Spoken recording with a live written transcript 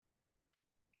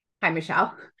Hi,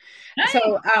 Michelle.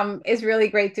 So Hi. it's really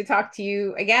great to talk to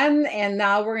you again. And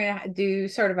now we're going to do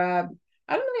sort of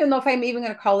I don't even know if I'm even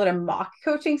going to call it a mock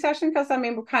coaching session because I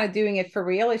mean, we're kind of doing it for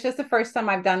real. It's just the first time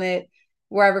I've done it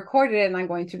where I recorded it and I'm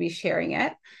going to be sharing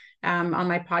it on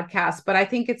my podcast. But I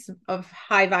think it's of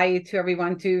high value to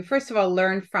everyone to, first of all,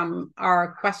 learn from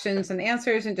our questions and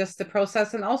answers and just the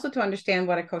process, and also to understand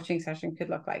what a coaching session could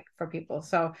look like for people.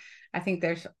 So I think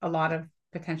there's a lot of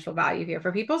potential value here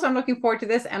for people. So I'm looking forward to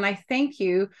this. And I thank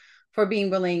you for being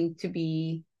willing to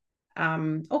be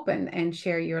open and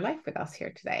share your life with us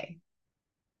here today.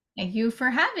 Thank you for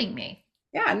having me.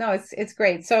 Yeah, no, it's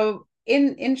great. So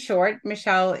in short,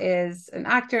 Michelle is an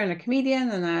actor and a comedian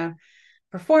and a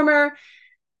performer.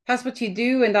 That's what you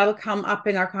do, and that'll come up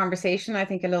in our conversation, I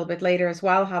think, a little bit later as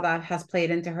well, how that has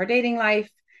played into her dating life.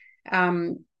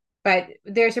 Um, but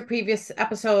there's a previous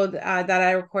episode that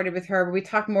I recorded with her where we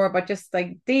talk more about just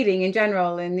like dating in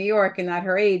general in New York and at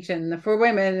her age and for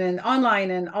women and online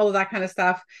and all of that kind of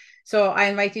stuff. So I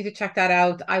invite you to check that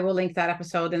out. I will link that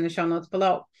episode in the show notes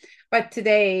below. But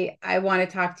today I want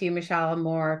to talk to you, Michelle,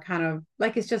 more kind of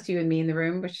like it's just you and me in the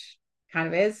room, which kind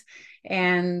of is.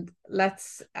 And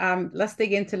let's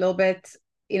dig into a little bit,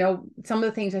 some of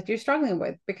the things that you're struggling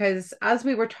with, because as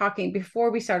we were talking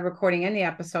before we started recording any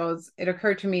episodes, it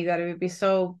occurred to me that it would be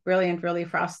so brilliant really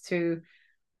for us to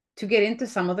get into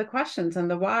some of the questions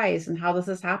and the whys and how does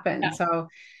this happen. Yeah. So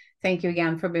thank you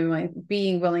again for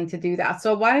being willing to do that.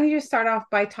 So why don't you start off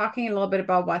by talking a little bit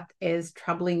about what is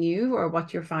troubling you or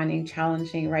what you're finding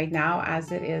challenging right now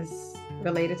as it is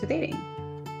related to dating.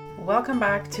 Welcome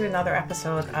back to another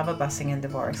episode of A Blessing in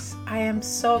Divorce. I am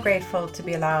so grateful to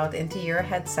be allowed into your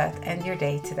headset and your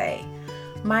day today.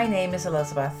 My name is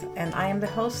Elizabeth, and I am the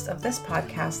host of this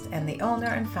podcast and the owner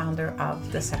and founder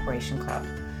of the Separation Club,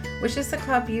 which is the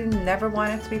club you never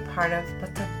wanted to be part of,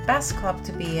 but the best club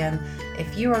to be in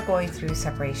if you are going through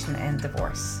separation and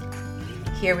divorce.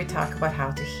 Here we talk about how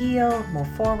to heal,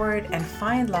 move forward, and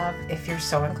find love if you're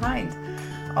so inclined.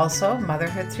 Also,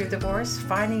 motherhood through divorce,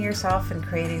 finding yourself and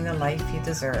creating the life you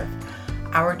deserve.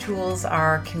 Our tools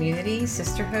are community,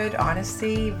 sisterhood,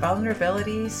 honesty,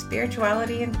 vulnerability,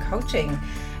 spirituality, and coaching.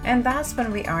 And that's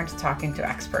when we aren't talking to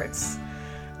experts.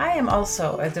 I am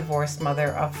also a divorced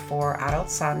mother of 4 adult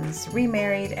sons,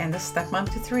 remarried, and a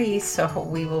stepmom to 3, so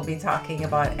we will be talking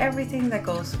about everything that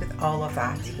goes with all of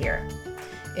that here.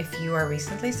 If you are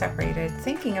recently separated,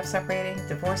 thinking of separating,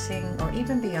 divorcing, or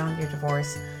even beyond your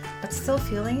divorce, but still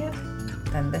feeling it,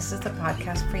 then this is the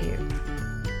podcast for you.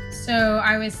 So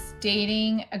I was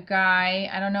dating a guy.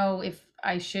 I don't know if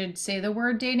I should say the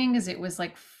word dating because it was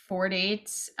like 4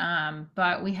 dates.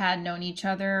 But we had known each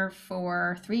other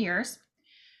for 3 years.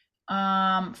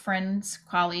 Friends,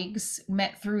 colleagues,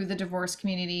 met through the divorce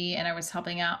community, and I was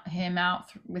helping him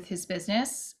out with his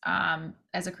business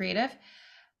as a creative.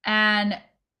 And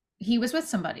he was with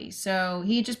somebody. So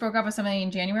he just broke up with somebody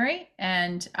in January,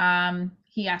 and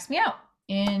he asked me out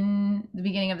in the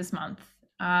beginning of this month.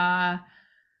 And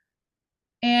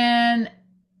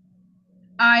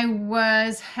I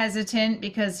was hesitant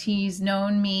because he's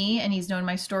known me and he's known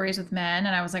my stories with men.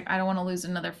 And I was like, I don't want to lose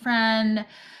another friend,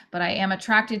 but I am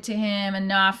attracted to him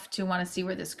enough to want to see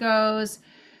where this goes.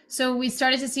 So we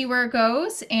started to see where it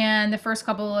goes. And the first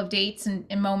couple of dates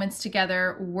and moments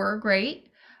together were great.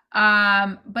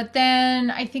 But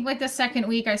then I think like the second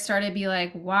week I started to be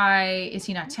like, why is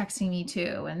he not texting me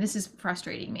too? And this is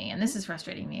frustrating me. And this is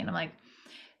frustrating me. And I'm like,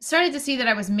 started to see that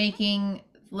I was making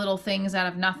little things out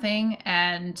of nothing.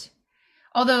 And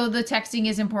although the texting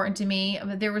is important to me,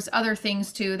 there was other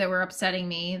things too that were upsetting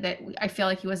me that I feel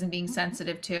like he wasn't being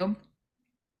sensitive to.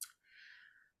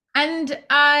 And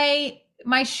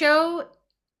my show,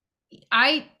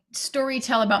 I story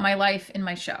tell about my life in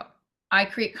my show. I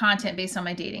create content based on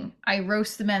my dating. I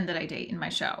roast the men that I date in my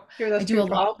show. Sure, I that's do true a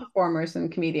for lot. all performers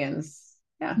and comedians.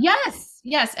 Yeah. Yes,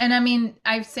 yes. And I mean,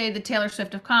 I say the Taylor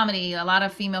Swift of comedy, a lot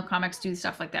of female comics do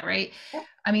stuff like that, right? Yeah.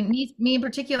 I mean, me in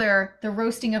particular, the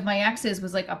roasting of my exes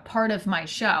was like a part of my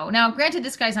show. Now, granted,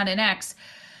 this guy's not an ex.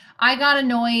 I got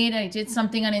annoyed. I did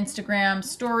something on Instagram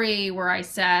story where I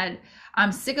said,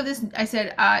 I'm sick of this. I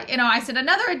said, I said,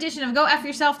 another edition of Go F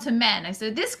Yourself to Men. I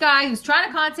said, this guy who's trying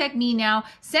to contact me now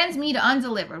sends me to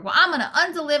undelivered. Well, I'm going to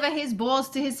undeliver his balls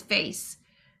to his face.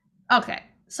 Okay.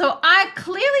 So I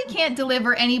clearly can't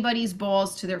deliver anybody's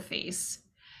balls to their face.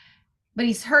 But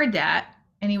he's heard that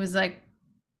and he was like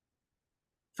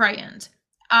frightened.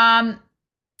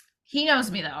 He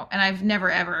knows me though, and I've never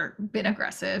ever been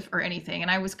aggressive or anything. And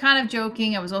I was kind of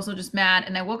joking. I was also just mad.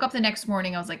 And I woke up the next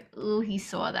morning. I was like, oh, he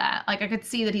saw that. Like I could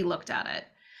see that he looked at it.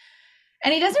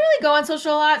 And he doesn't really go on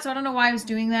social a lot, so I don't know why I was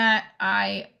doing that.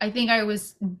 I think I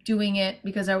was doing it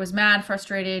because I was mad,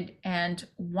 frustrated, and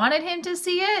wanted him to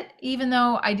see it, even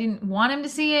though I didn't want him to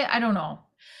see it. I don't know.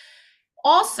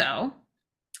 Also,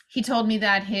 he told me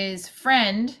that his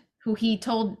friend, who he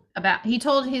told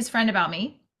his friend about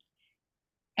me,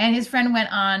 and his friend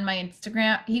went on my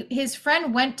Instagram. His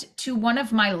friend went to one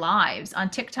of my lives on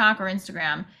TikTok or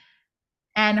Instagram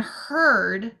and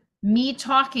heard me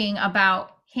talking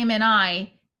about him and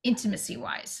I intimacy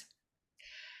wise.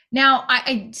 Now,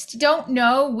 I don't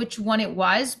know which one it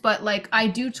was, but like I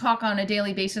do talk on a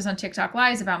daily basis on TikTok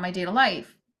lives about my data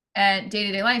life and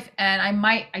day-to-day life. And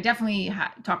I definitely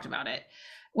talked about it.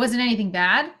 Wasn't anything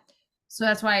bad. So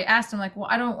that's why I asked him like, well,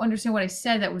 I don't understand what I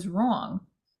said that was wrong.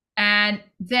 And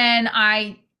then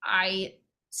I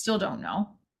still don't know.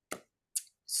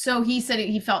 So he said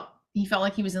he felt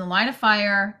like he was in the line of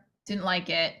fire, didn't like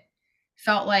it,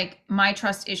 felt like my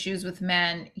trust issues with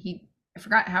men. I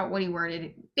forgot what he worded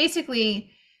it.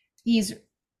 Basically, he's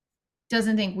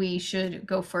doesn't think we should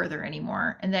go further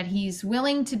anymore, and that he's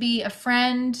willing to be a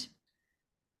friend.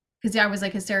 Because I was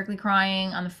like hysterically crying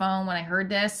on the phone when I heard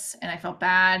this, and I felt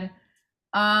bad.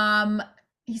 Um,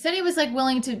 he said he was like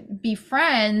willing to be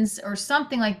friends or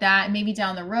something like that, and maybe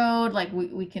down the road, like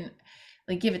we can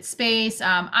like give it space.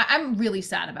 I'm really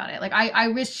sad about it. Like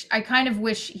I kind of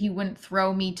wish he wouldn't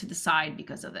throw me to the side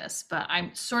because of this, but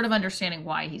I'm sort of understanding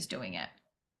why he's doing it.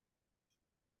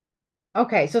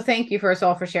 Okay, so thank you first of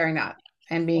all for sharing that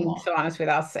and being Oh, so honest with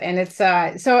us. And it's so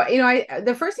I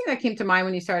the first thing that came to mind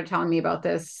when you started telling me about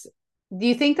this, do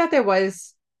you think that there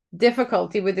was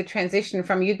difficulty with the transition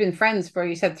from you'd been friends for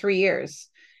you said 3 years,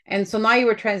 and so now you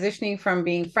were transitioning from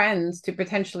being friends to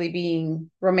potentially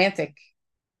being romantic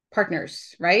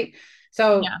partners, right?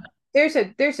 So yeah, there's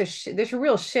a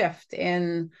real shift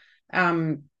in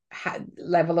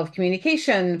level of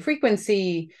communication,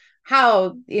 frequency,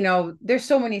 how there's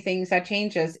so many things that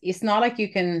changes. It's not like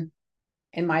you can,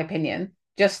 in my opinion,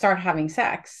 just start having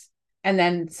sex and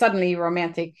then suddenly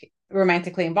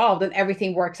romantically involved and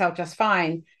everything works out just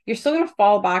fine. You're still going to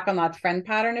fall back on that friend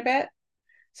pattern a bit.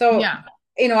 So yeah,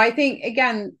 I think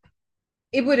again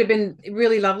it would have been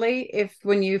really lovely if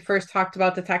when you first talked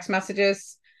about the text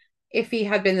messages, if he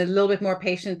had been a little bit more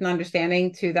patient and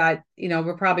understanding to that,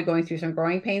 we're probably going through some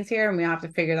growing pains here and we have to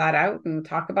figure that out and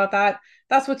talk about that.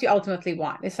 That's what you ultimately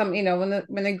want is some,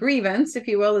 when the grievance, if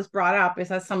you will, is brought up, is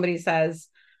that somebody says,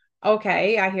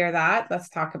 okay, I hear that. Let's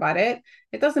talk about it.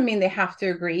 It doesn't mean they have to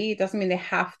agree. It doesn't mean they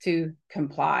have to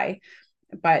comply,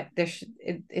 but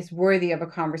it's worthy of a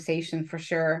conversation for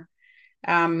sure.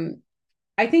 Um,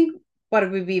 I think what it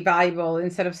would be valuable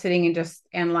instead of sitting and just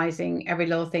analyzing every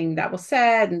little thing that was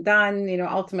said and done,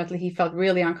 ultimately he felt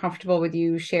really uncomfortable with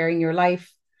you sharing your life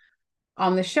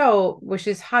on the show, which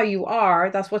is how you are.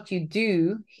 That's what you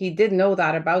do. He did know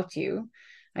that about you.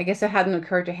 I guess it hadn't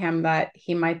occurred to him that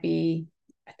he might be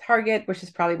a target, which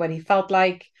is probably what he felt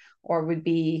like, or would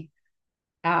be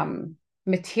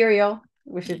material,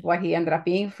 which is what he ended up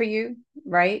being for you,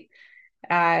 right?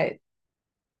 Uh,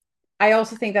 I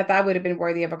also think that that would have been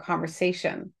worthy of a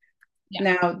conversation.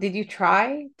 yeah. Now, did you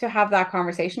try to have that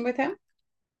conversation with him?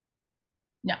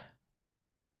 No,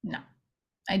 no.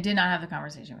 I did not have the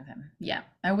conversation with him. Yeah,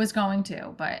 I was going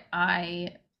to, but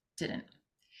I didn't.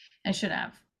 I should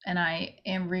have. And I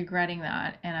am regretting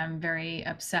that. And I'm very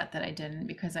upset that I didn't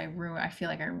because I feel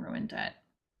like I ruined it.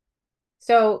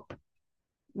 So,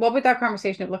 what would that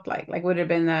conversation have looked like? Like, would it have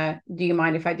been do you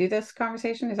mind if I do this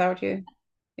conversation? Is that what you,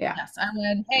 yeah. Yes, I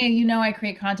would. Hey, I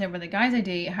create content for the guys I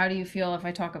date. How do you feel if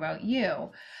I talk about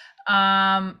you?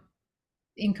 Um,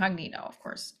 Incognito, of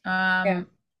course. Yeah.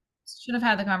 Should have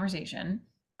had the conversation.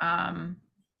 Um,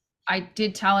 I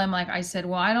did tell him, like I said,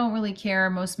 well, I don't really care.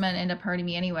 Most men end up hurting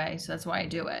me anyway, so that's why I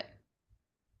do it.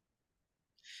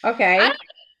 I Okay. don't,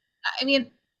 I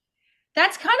mean,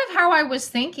 that's kind of how I was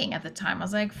thinking at the time. I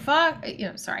was like, fuck,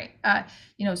 sorry.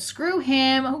 Screw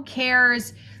him. Who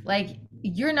cares? Like,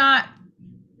 you're not,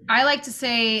 I like to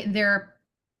say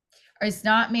it's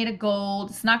not made of gold.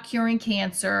 It's not curing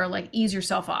cancer. Like, ease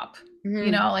yourself up.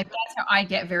 Hmm. Like that's how I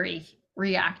get very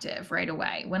reactive right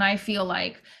away when I feel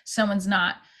like someone's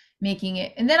not making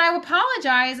it. And then I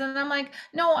apologize and I'm like,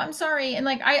 no, I'm sorry. And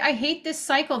like, I hate this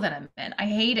cycle that I'm in. I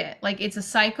hate it. Like, it's a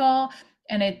cycle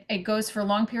and it goes for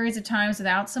long periods of times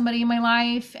without somebody in my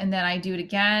life. And then I do it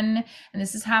again. And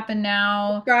this has happened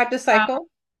now. Describe the Uh, cycle.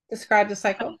 Describe the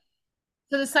cycle.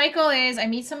 So the cycle is I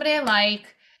meet somebody I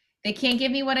like, they can't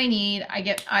give me what I need.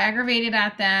 I aggravated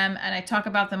at them and I talk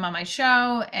about them on my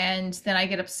show and then I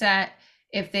get upset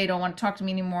if they don't want to talk to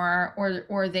me anymore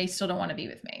or they still don't want to be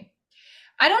with me.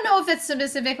 I don't know if it's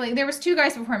specifically. There was two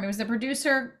guys before him. It was the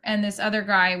producer and this other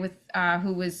guy with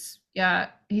who was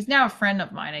he's now a friend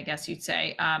of mine, I guess you'd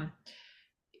say.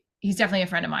 He's definitely a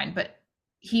friend of mine, but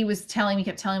he was telling me,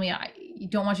 kept telling me, I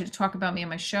don't want you to talk about me on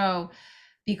my show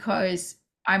because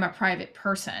I'm a private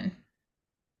person.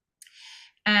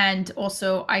 And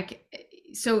also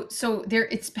so there,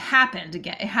 it's happened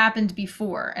again. It happened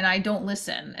before and I don't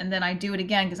listen. And then I do it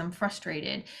again because I'm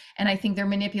frustrated and I think they're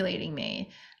manipulating me.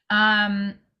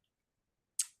 Um,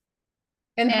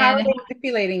 And how are and they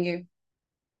manipulating you,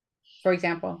 for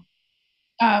example?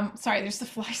 sorry, there's the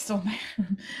fly still.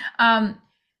 um,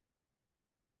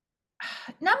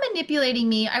 not manipulating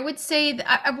me. I would say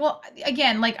that well,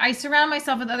 again, like I surround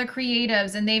myself with other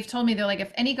creatives and they've told me, they're like,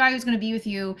 if any guy who's going to be with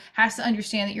you has to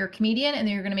understand that you're a comedian and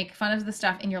that you're going to make fun of the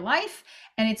stuff in your life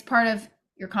and it's part of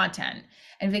your content.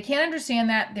 And if they can't understand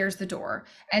that, there's the door.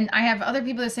 And I have other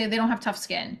people that say they don't have tough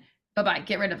skin. Bye-bye,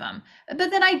 get rid of them. But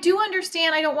then I do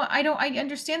understand, I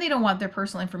understand they don't want their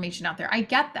personal information out there. I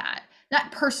get that.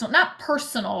 Not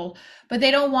personal, but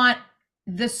they don't want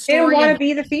the They don't story want of. to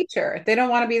be the feature. They don't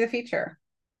want to be the feature.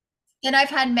 And I've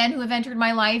had men who have entered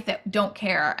my life that don't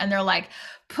care and they're like,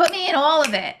 put me in all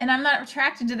of it. And I'm not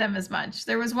attracted to them as much.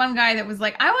 There was one guy that was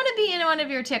like, I want to be in one of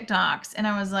your TikToks. And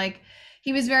I was like,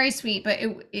 he was very sweet, but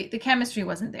the chemistry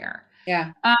wasn't there.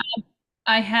 Yeah. Uh,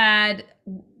 I had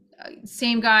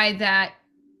same guy that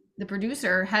the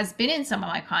producer has been in some of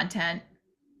my content.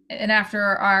 And after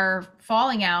our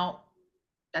falling out,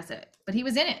 that's it. But he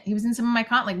was in it. He was in some of my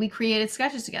content. Like we created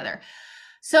sketches together.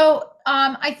 So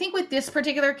I think with this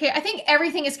particular case, I think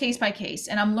everything is case by case,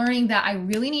 and I'm learning that I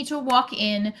really need to walk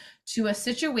in to a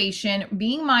situation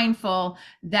being mindful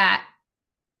that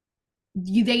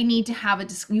they need to have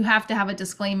you have to have a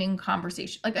disclaiming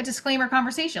conversation, like a disclaimer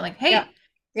conversation, like, Yeah. hey,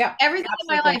 Yeah. everything in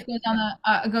my Absolutely.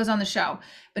 life goes on the show,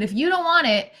 but if you don't want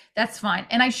it, that's fine.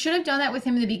 And I should have done that with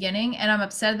him in the beginning, and I'm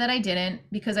upset that I didn't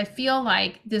because I feel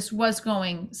like this was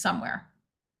going somewhere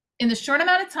in the short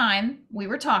amount of time we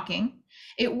were talking,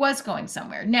 it was going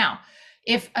somewhere. Now,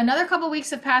 if another couple of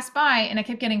weeks have passed by and I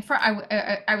kept getting,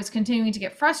 I was continuing to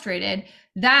get frustrated,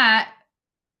 that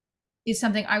is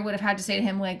something I would have had to say to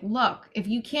him, like, look, if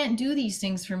you can't do these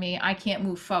things for me, I can't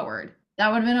move forward. That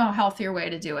would have been a healthier way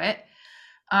to do it.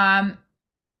 Um,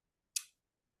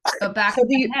 but back So in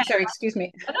do you, my head, sorry, excuse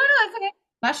me. oh, no, no, it's okay.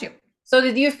 Bless you. So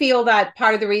did you feel that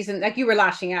part of the reason, like you were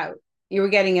lashing out, you were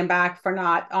getting him back for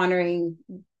not honoring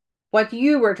what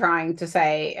you were trying to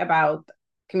say about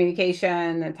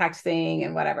communication and texting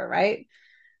and whatever, right?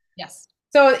 Yes.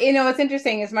 So, it's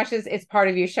interesting, as much as it's part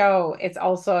of your show, it's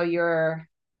also your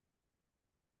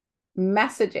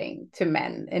messaging to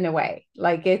men in a way.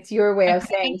 Like it's your way My of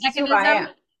saying, coping this is who I am.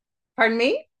 mechanism. Pardon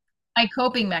me? My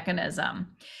coping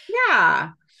mechanism.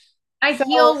 Yeah. I So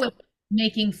heal with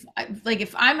making, like,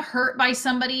 if I'm hurt by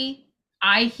somebody,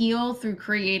 I heal through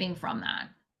creating from that.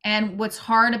 And what's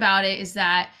hard about it is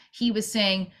that he was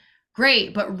saying,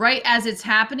 great, but right as it's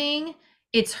happening,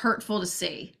 it's hurtful to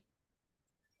see.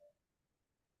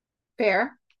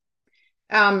 fair.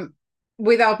 Um,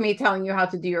 Without me telling you how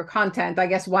to do your content, I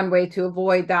guess one way to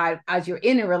avoid that as you're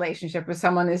in a relationship with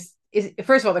someone is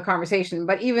first of all the conversation,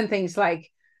 but even things like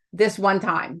this one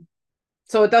time.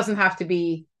 So it doesn't have to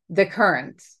be the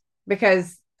current,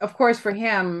 because of course for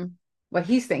him, what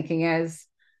he's thinking is,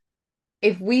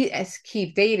 if we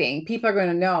keep dating, people are going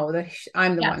to know that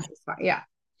I'm the one Yes, who's fine. Yeah.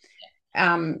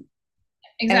 Um,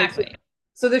 and exactly.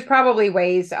 so there's probably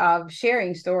ways of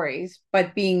sharing stories,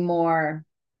 but being more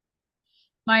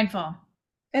Mindful.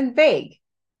 and vague.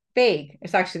 Vague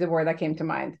is actually the word that came to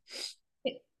mind.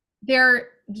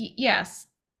 Yes.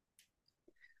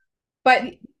 But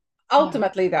Yeah.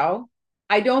 ultimately, though,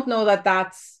 I don't know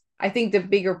that I think the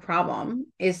bigger problem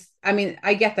is, I mean,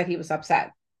 I get that he was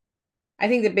upset. I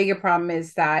think the bigger problem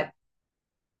is that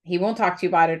he won't talk to you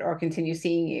about it or continue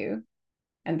seeing you,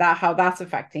 and that how that's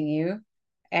affecting you.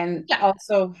 And Yeah.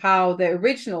 also how the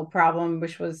original problem,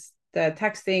 which was the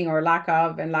texting or lack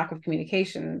of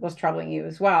communication, was troubling you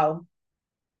as well,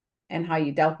 and how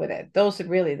you dealt with it. Those are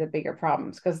really the bigger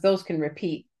problems, because those can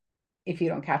repeat if you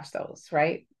don't catch those,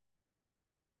 right?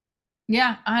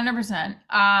 Yeah. 100%.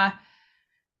 I,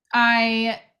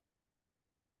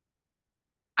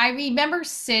 I remember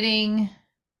sitting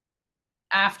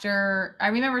I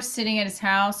remember sitting at his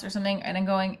house or something and then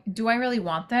going, do I really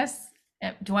want this?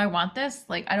 Do I want this?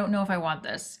 Like, I don't know if I want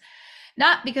this.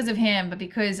 Not because of him, but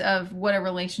because of what a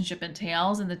relationship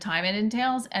entails and the time it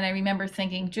entails. And I remember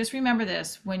thinking, just remember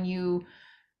this when you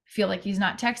feel like he's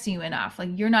not texting you enough, like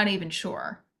you're not even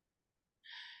sure.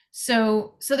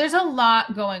 So there's a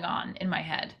lot going on in my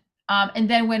head. And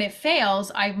then when it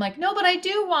fails, I'm like, no, but I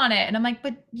do want it. And I'm like,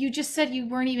 but you just said you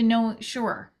weren't even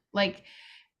sure. Like,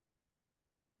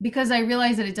 because I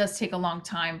realize that it does take a long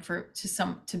time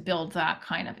to build that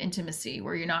kind of intimacy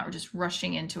where you're not just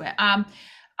rushing into it.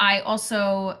 I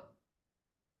also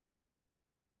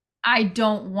I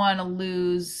don't want to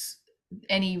lose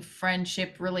any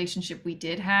friendship relationship we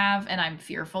did have, and I'm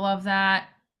fearful of that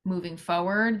moving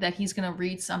forward, that he's going to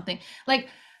read something like,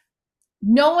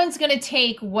 no one's going to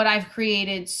take what I've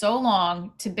created so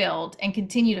long to build and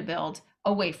continue to build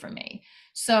away from me.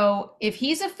 So if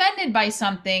he's offended by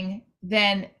something,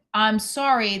 then I'm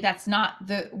sorry, that's not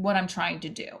the what I'm trying to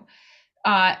do.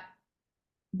 Uh,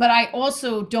 but I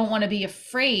also don't want to be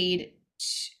afraid.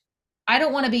 I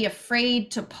don't want to be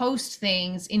afraid to post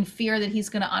things in fear that he's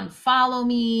going to unfollow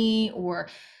me, or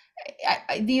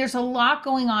there's a lot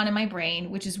going on in my brain,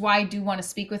 which is why I do want to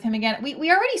speak with him again. We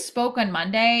already spoke on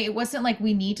Monday. It wasn't like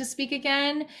we need to speak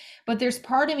again, but there's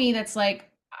part of me that's like,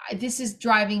 this is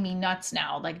driving me nuts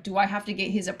now. Like, do I have to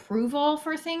get his approval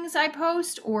for things I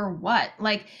post or what?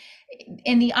 Like,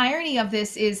 and the irony of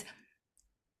this is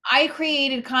I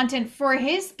created content for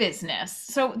his business.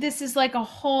 So this is like a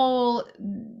whole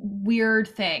weird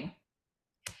thing.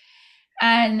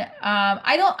 And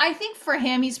I think for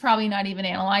him, he's probably not even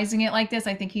analyzing it like this.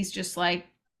 I think he's just like,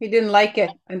 He didn't like it,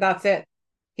 and that's it.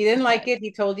 He didn't like okay, it.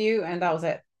 He told you, and that was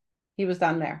it. He was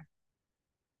done there.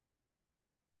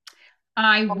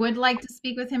 I would like to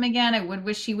speak with him again. I would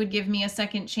wish he would give me a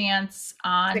second chance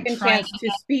on Second trying. chance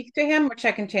to speak to him, or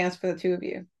second chance for the two of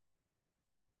you.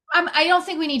 I don't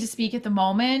think we need to speak at the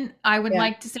moment. I would Yeah.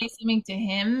 like to say something to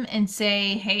him and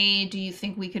say, hey, do you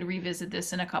think we could revisit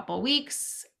this in a couple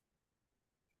weeks?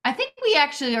 I think we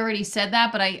actually already said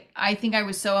that, but I think I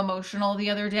was so emotional the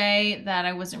other day that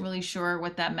I wasn't really sure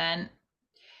what that meant,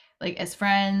 like as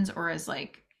friends or as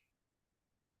like,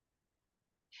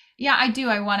 yeah, I do.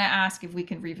 I want to ask if we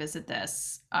can revisit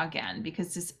this again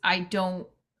because I don't,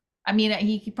 I mean,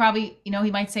 he could probably, he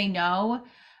might say no.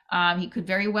 He could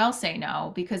very well say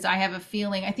no because I have a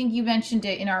feeling, I think you mentioned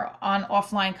it in our on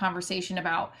offline conversation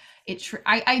about it.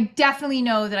 I definitely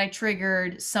know that I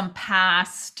triggered some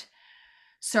past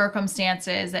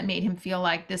circumstances that made him feel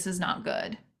like this is not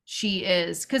good. She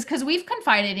is, because we've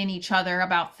confided in each other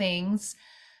about things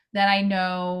that I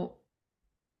know.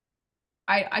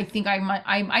 I think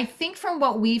I think from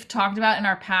what we've talked about in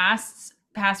our past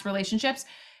relationships,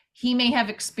 he may have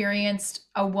experienced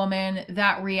a woman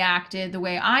that reacted the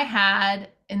way I had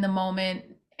in the moment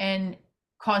and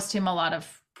caused him a lot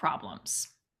of problems.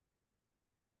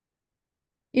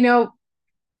 You know,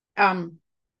 um,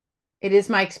 it is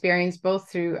my experience both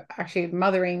through actually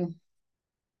mothering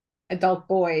adult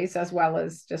boys as well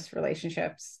as just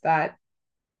relationships that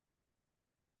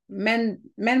men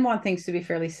want things to be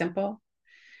fairly simple.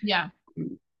 Yeah.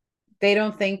 They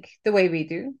don't think the way we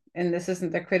do. And this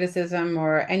isn't a criticism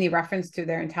or any reference to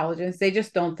their intelligence. They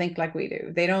just don't think like we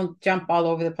do. They don't jump all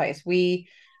over the place. We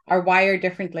are wired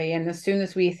differently. And as soon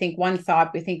as we think one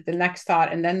thought, we think the next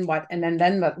thought, and then what? And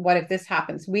then what if this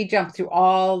happens? We jump through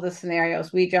all the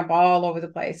scenarios. We jump all over the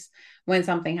place when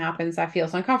something happens that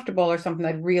feels uncomfortable or something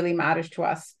that really matters to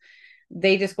us.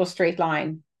 They just go straight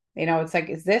line. It's like,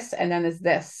 it's this, and then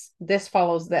it's this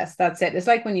follows this. That's it. It's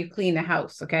like when you clean a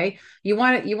house. Okay, you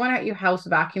want your house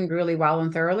vacuumed really well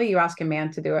and thoroughly. You ask a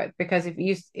man to do it, because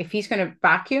if he's going to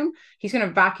vacuum, he's going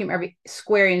to vacuum every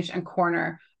square inch and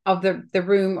corner of the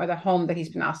room or the home that he's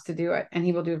been asked to do it, and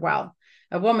he will do it well.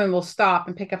 A woman will stop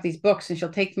and pick up these books, and she'll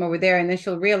take them over there, and then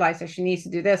she'll realize that she needs to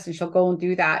do this, and she'll go and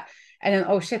do that. And then,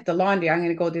 oh shit, the laundry, I'm going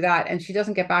to go do that. And she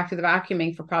doesn't get back to the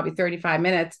vacuuming for probably 35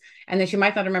 minutes. And then she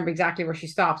might not remember exactly where she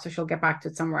stopped. So she'll get back to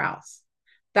it somewhere else.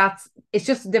 It's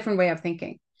just a different way of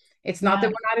thinking. It's not that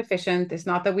Yeah. we're not efficient. It's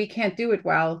not that we can't do it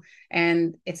well.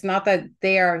 And it's not that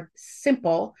they are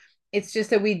simple. It's just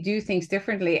that we do things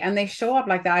differently. And they show up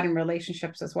like that in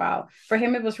relationships as well. For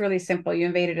him, it was really simple. You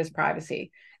invaded his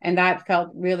privacy. And that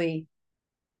felt really,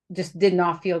 just did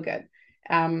not feel good.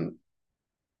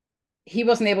 He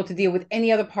wasn't able to deal with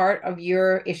any other part of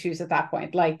your issues at that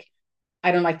point. Like,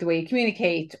 I don't like the way you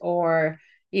communicate, or,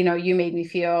 you made me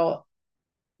feel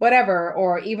whatever,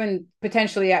 or even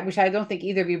potentially, which I don't think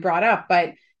either of you brought up,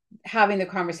 but having the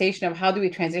conversation of how do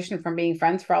we transition from being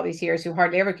friends for all these years who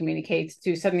hardly ever communicates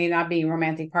to suddenly not being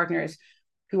romantic partners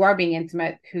who are being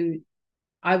intimate, who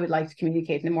I would like to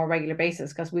communicate on a more regular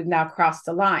basis, because we've now crossed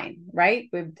the line, right?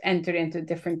 We've entered into a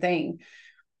different thing.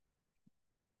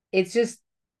 It's just,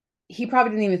 he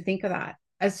probably didn't even think of that.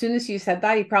 As soon as you said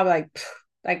that, he probably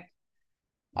like,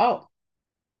 oh,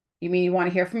 you mean you want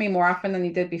to hear from me more often than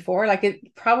you did before? Like,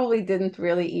 it probably didn't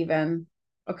really even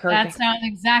occurred to That him. sounds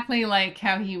exactly like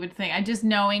how he would think. I just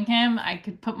knowing him, I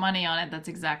could put money on it. That's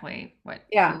exactly what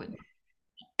he Yeah. would.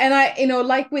 And I,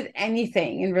 like with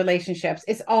anything in relationships,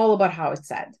 it's all about how it's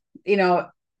said. You know,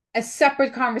 a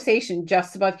separate conversation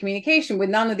just about communication with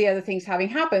none of the other things having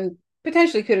happened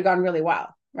potentially could have gone really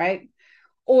well, right?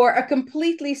 Or a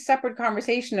completely separate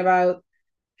conversation about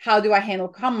how do I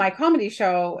handle my comedy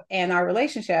show and our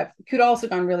relationship could also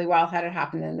gone really well had it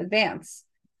happened in advance.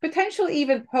 Potentially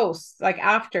even post, like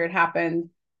after it happened,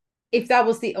 if that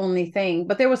was the only thing.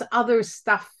 But there was other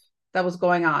stuff that was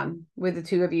going on with the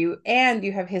two of you, and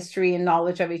you have history and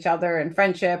knowledge of each other and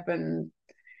friendship, and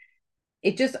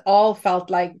it just all felt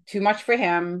like too much for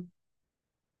him.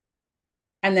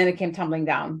 And then it came tumbling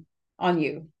down on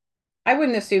you. I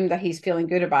wouldn't assume that he's feeling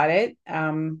good about it.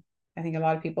 I think a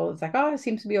lot of people, it's like, oh, it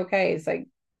seems to be okay. It's like,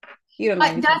 you don't know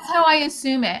anything. That's how I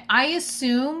assume it. I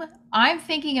assume I'm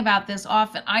thinking about this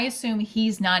often. I assume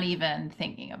he's not even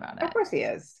thinking about Of it. course he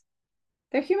is.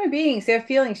 They're human beings. They have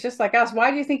feelings just like us.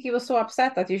 Why do you think he was so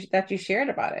upset that you shared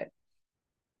about it?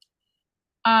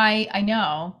 I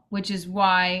know, which is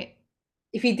why.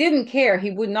 If he didn't care,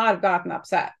 he would not have gotten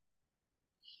upset.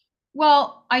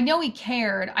 Well, I know he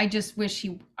cared. I just wish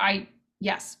he. I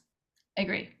yes, I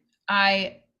agree.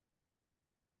 I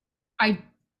I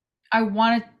I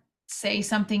want to say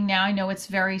something now. I know it's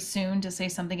very soon to say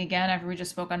something again after we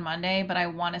just spoke on Monday, but I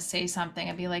want to say something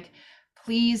and be like,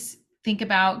 please think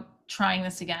about trying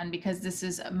this again because this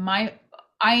is my,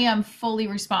 I am fully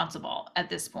responsible at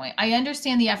this point. I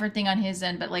understand the effort thing on his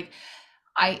end, but like,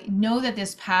 I know that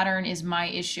this pattern is my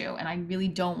issue and I really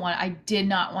don't want, I did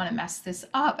not want to mess this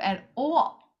up at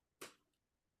all.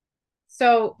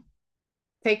 So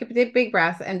take a big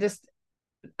breath and just,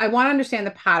 I want to understand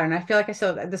the pattern. I feel like I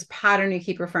saw this pattern you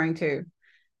keep referring to.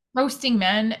 Roasting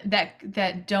men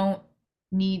that don't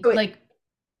need So, like,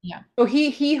 yeah. so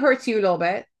he hurts you a little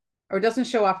bit or doesn't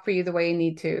show up for you the way you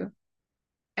need to.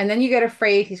 And then you get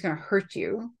afraid he's going to hurt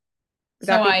you. Would So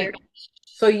that be fair?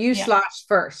 So you yeah, slash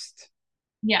first.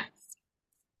 yeah.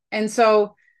 And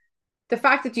so the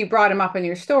fact that you brought him up in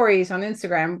your stories on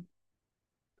Instagram,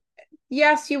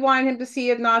 yes, you want him to see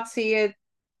it, not see it.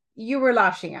 You were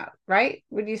lashing out, right?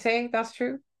 Would you say that's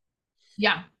true?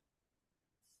 Yeah,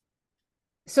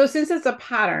 So since it's a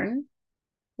pattern,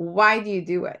 why do you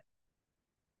do it?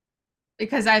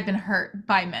 because I've been hurt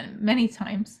by men many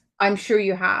times. I'm sure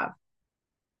you have,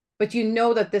 but you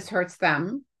know that this hurts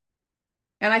them.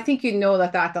 And I think you know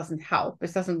that that doesn't help.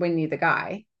 It doesn't win you the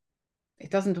guy.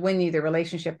 It doesn't win you the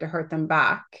relationship to hurt them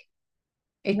back.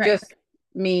 It Right. just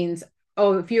means,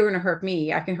 oh, if you're going to hurt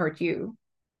me, I can hurt you.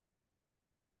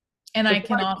 And So I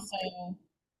can also,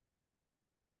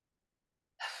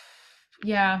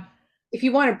 yeah, if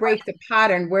you want to break the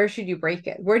pattern, where should you break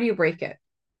it? Where do you break it?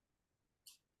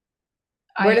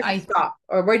 Where does it I stop?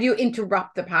 Or where do you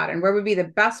interrupt the pattern? Where would be the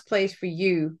best place for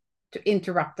you to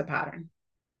interrupt the pattern?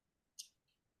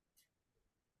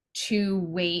 to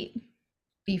wait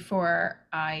before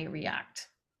I react.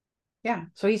 Yeah.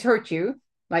 So he's hurt you.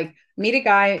 Like, meet a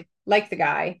guy, like the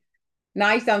guy.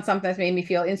 Now he's done something that's made me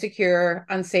feel insecure,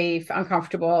 unsafe,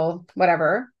 uncomfortable,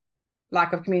 whatever,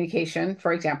 lack of communication,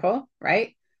 for example,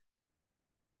 right?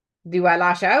 Do I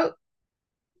lash out?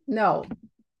 No,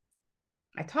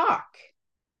 I talk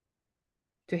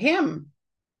to him.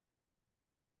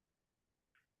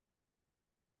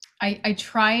 I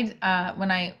tried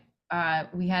when I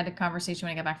we had a conversation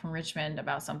when I got back from Richmond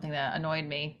about something that annoyed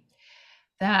me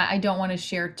that I don't want to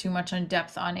share too much in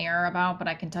depth on air about, but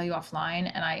I can tell you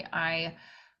offline. And I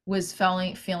was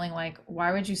feeling like,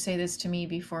 why would you say this to me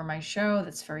before my show?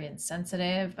 That's very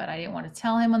insensitive. But I didn't want to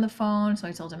tell him on the phone, so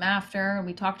I told him after, and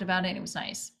we talked about it, and it was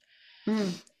nice.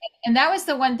 Mm. And that was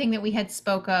the one thing that we had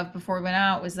spoke of before we went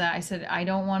out was that I said, I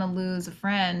don't want to lose a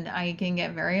friend. I can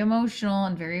get very emotional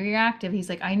and very reactive. He's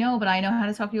like, I know, but I know how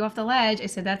to talk you off the ledge. I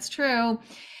said, that's true.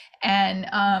 And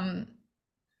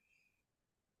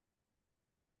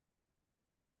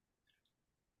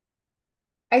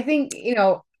I think,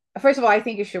 first of all, I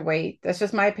think you should wait. That's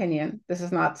just my opinion. This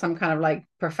is not some kind of like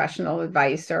professional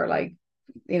advice or like,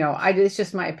 it's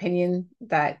just my opinion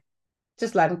that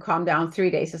just let him calm down.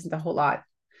 3 days isn't a whole lot.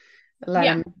 Let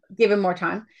yeah, him give him more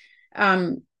time.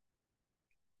 Um,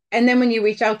 and then when you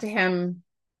reach out to him,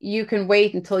 you can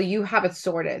wait until you have it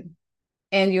sorted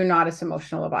and you're not as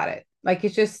emotional about it. Like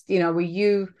it's just, where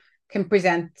you can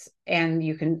present and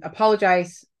you can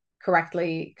apologize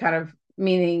correctly, kind of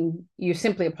meaning you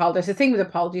simply apologize. The thing with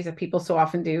apologies that people so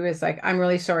often do is like, I'm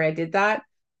really sorry I did that,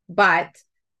 but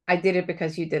I did it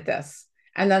because you did this.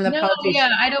 And then the no, apologies, yeah,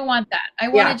 I don't want that. I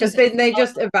want yeah, to because just they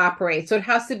just evaporate. So it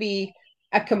has to be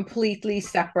a completely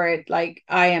separate, like,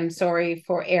 I am sorry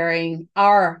for airing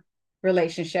our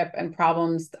relationship and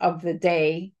problems of the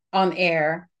day on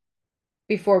air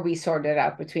before we sort it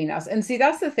out between us. And see,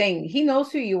 that's the thing. He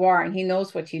knows who you are and he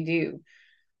knows what you do.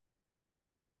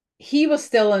 He was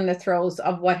still in the throes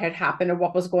of what had happened or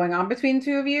what was going on between the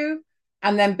two of you.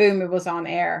 And then boom, it was on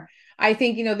air. I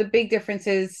think, the big difference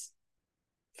is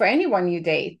for anyone you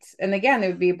date, and again, it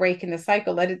would be a break in the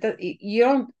cycle that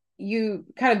you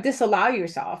kind of disallow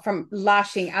yourself from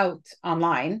lashing out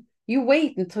online. You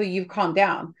wait until you've calmed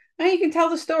down. And you can tell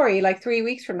the story like 3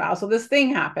 weeks from now. So this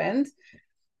thing happened.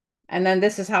 And then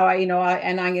this is how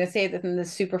and I'm going to say that in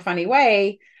this super funny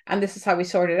way. And this is how we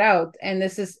sort it out. And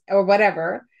this is, or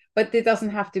whatever. But it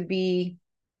doesn't have to be,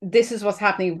 this is what's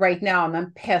happening right now. And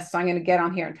I'm pissed. So I'm going to get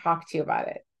on here and talk to you about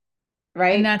it. And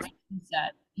Right. that's what he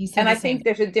said. He said And the I same think thing.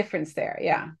 there's a difference there.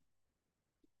 Yeah.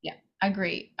 Yeah,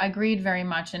 agreed very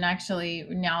much. And actually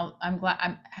now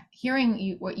I'm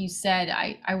hearing what you said.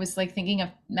 I was like thinking of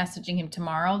messaging him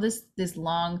tomorrow, this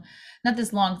long, not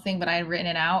this long thing, but I had written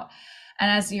it out. And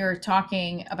as you're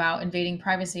talking about invading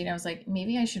privacy, and I was like,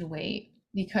 maybe I should wait,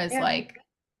 because Yeah. like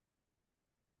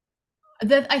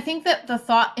that, I think that the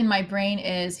thought in my brain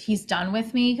is he's done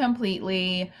with me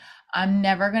completely. I'm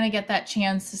never going to get that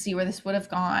chance to see where this would have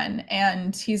gone.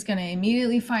 And he's going to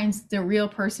immediately find the real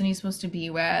person he's supposed to be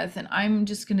with. And I'm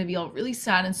just going to be all really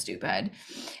sad and stupid.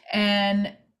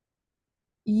 And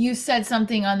you said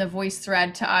something on the voice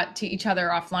thread to each other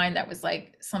offline that was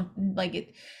like something like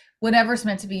it, whatever's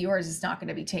meant to be yours is not going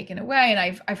to be taken away. And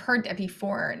I've heard that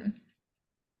before. And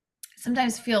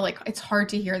sometimes feel like it's hard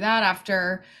to hear that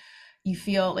after you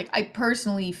feel like, I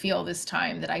personally feel this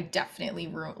time that I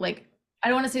definitely like, I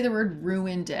don't want to say the word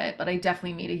ruined it, but I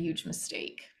definitely made a huge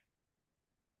mistake.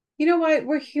 You know what?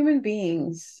 We're human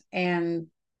beings and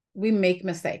we make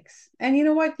mistakes. And you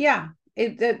know what? Yeah,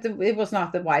 it was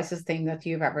not the wisest thing that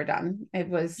you've ever done. It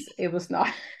was not.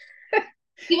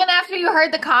 Even after you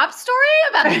heard the cop story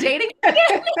about the dating.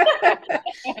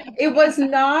 It was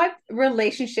not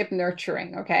relationship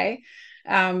nurturing, okay?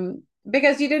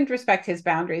 Because you didn't respect his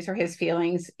boundaries or his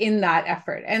feelings in that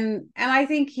effort. And I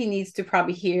think he needs to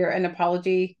probably hear an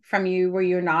apology from you where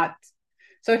you're not.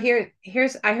 So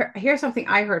here's something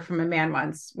I heard from a man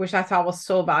once, which I thought was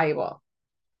so valuable.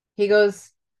 He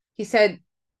said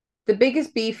the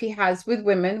biggest beef he has with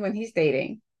women when he's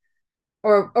dating,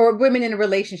 or women in a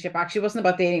relationship, actually, it wasn't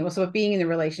about dating, it was about being in a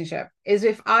relationship, is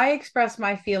if I express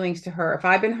my feelings to her, if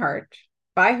I've been hurt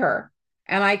by her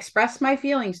and I express my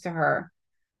feelings to her,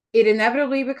 it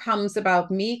inevitably becomes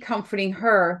about me comforting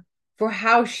her for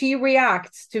how she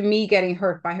reacts to me getting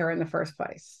hurt by her in the first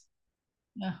place.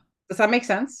 Yeah, Does that make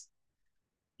sense?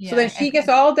 So then yeah, she gets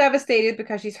all devastated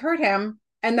because she's hurt him,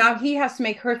 and now he has to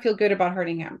make her feel good about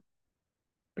hurting him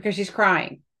because she's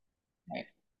crying. right,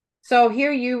 So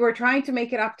here you were trying to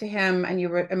make it up to him and you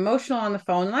were emotional on the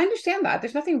phone. And I understand that.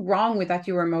 There's nothing wrong with that.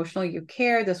 You were emotional. You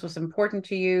cared. This was important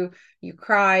to you. You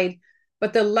cried.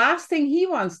 But the last thing he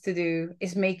wants to do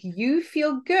is make you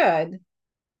feel good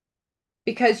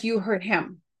because you hurt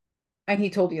him. And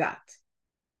he told you that.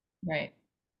 right,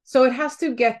 So it has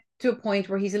to get to a point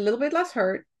where he's a little bit less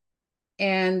hurt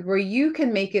and where you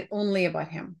can make it only about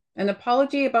him. An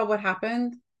apology about what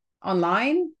happened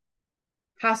online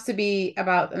has to be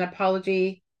about an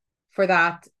apology for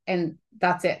that. And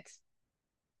that's it.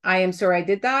 I am sorry I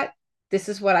did that. This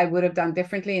is what I would have done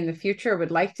differently in the future,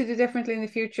 would like to do differently in the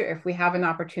future if we have an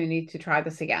opportunity to try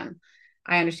this again.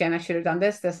 I understand I should have done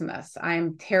this, and this. I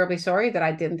am terribly sorry that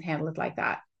I didn't handle it like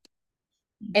that.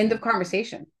 End yeah, of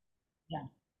conversation. yeah.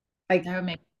 Like, That would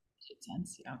make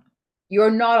sense. Yeah. you're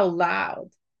not allowed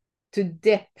to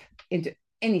dip into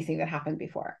anything that happened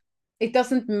before. It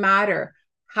doesn't matter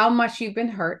how much you've been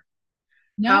hurt,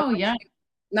 how No, much yeah,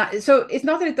 not, so it's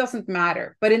not that it doesn't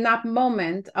matter, but in that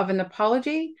moment of an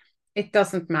apology, it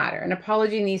doesn't matter. An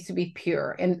apology needs to be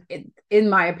pure, in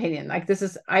my opinion. Like, this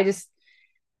is, I just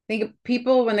think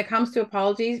people, when it comes to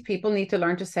apologies, people need to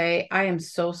learn to say, I am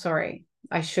so sorry.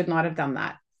 I should not have done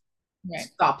that. right.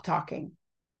 Stop talking.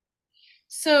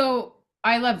 So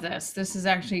I love this. This is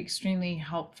actually extremely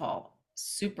helpful,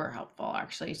 super helpful,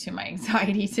 actually, to my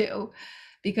anxiety too,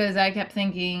 because I kept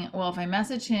thinking, well, if I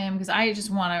message him, because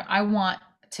I want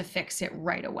to fix it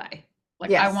right away.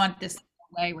 Like, I Yes. want this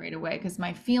away right away, because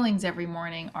my feelings every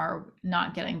morning are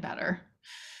not getting better.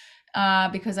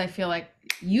 Because I feel like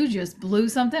you just blew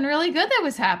something really good that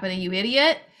was happening, you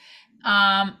idiot.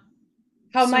 Um,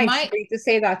 How so nice my for you to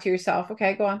say that to yourself.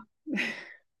 Okay, go on.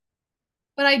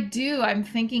 But I'm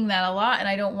thinking that a lot, and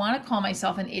I don't want to call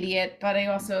myself an idiot, but I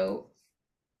also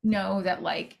know that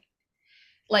like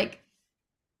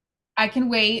I can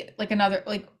wait like another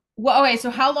like Well, okay, so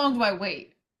how long do I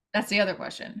wait? That's the other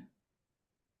question.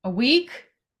 A week?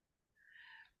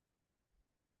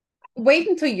 Wait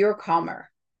until you're calmer,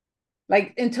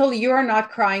 like until you're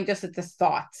not crying just at this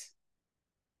thought,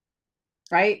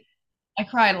 right? I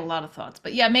cried a lot of thoughts,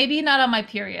 but yeah, maybe not on my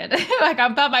period. Like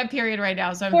I'm about my period right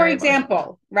now, so I'm For very emotional.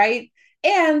 example, right?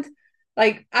 And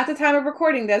like at the time of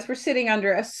recording this, we're sitting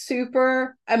under a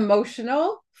super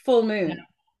emotional full Yeah. moon.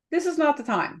 This is not the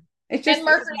time. It's just, And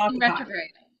this is Mercury's not in the time.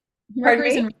 retrograde. Pardon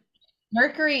Mercury's me? in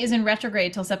Mercury is in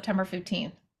retrograde till September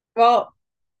 15th. Well,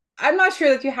 I'm not sure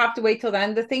that you have to wait till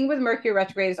then. The thing with Mercury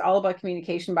retrograde is all about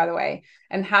communication, by the way,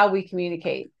 and how we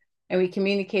communicate. And we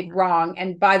communicate wrong.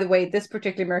 And by the way, this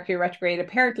particular Mercury retrograde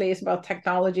apparently is about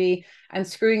technology and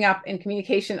screwing up in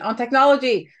communication on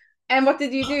technology. And what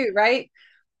did you do, right?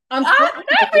 Ah,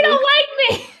 we Unfortunately, don't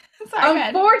like me. Sorry,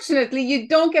 man. unfortunately, you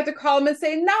don't get to call them and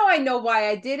say, now I know why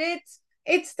I did it.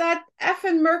 It's that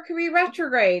effing Mercury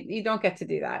retrograde. You don't get to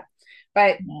do that.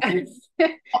 But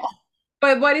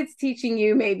but what it's teaching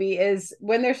you maybe is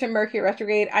when there's a Mercury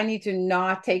retrograde, I need to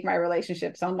not take my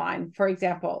relationships online, for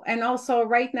example. And also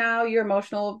right now you're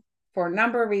emotional for a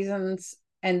number of reasons,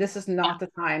 and this is Yeah. not the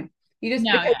time. You just,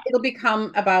 No, because yeah. it'll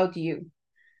become about you,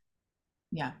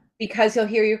 Yeah. because he'll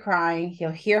hear you crying,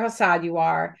 he'll hear how sad you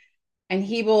are, and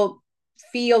he will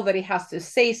feel that he has to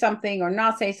say something or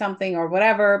not say something or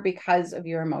whatever because of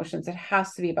your emotions. It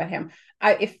has to be about him.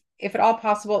 If at all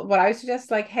possible, what I would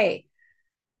suggest, like, hey,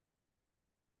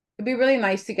 it'd be really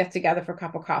nice to get together for a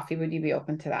cup of coffee. Would you be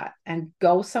open to that? And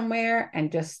go somewhere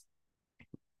and just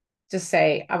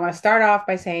say, I want to start off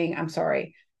by saying I'm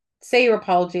sorry. Say your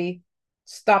apology,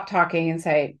 stop talking and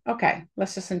say, okay,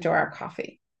 let's just enjoy our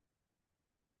coffee.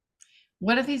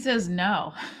 What if he says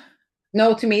no?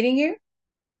 No to meeting you.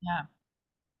 Yeah.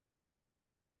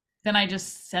 Then I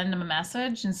just send him a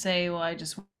message and say, well, I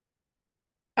just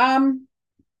Um,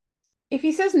 if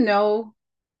he says no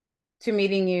to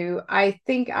meeting you, I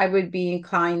think I would be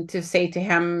inclined to say to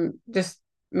him, just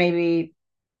maybe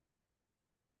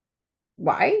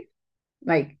why?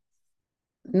 Like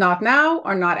not now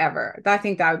or not ever. I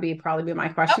think that would be probably be my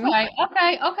question, okay,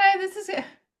 okay, okay. This is it.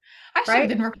 I should have right?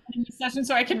 been recording this session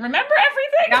so I can remember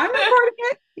Yeah, I'm everything. recording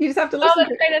it. You just have to Oh, listen that's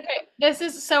to it. great. That's great. This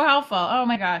is so helpful. Oh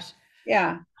my gosh.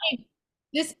 Yeah.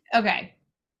 This okay.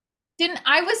 Didn't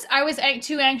I was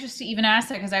too anxious to even ask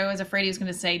that because I was afraid he was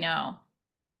going to say no.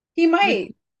 He With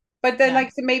might, but then yeah.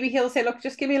 like so maybe he'll say, "Look,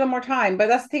 just give me a little more time." But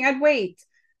that's the thing. I'd wait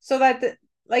so that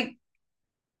like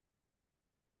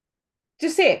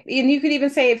just say it, and you could even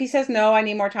say if he says no, I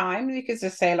need more time. You could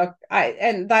just say, "Look, I,"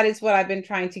 and that is what I've been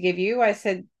trying to give you. I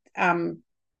said,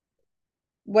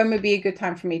 when would be a good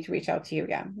time for me to reach out to you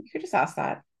again? You could just ask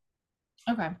that,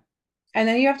 Okay. and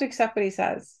then you have to accept what he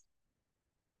says.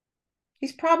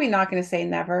 He's probably not going to say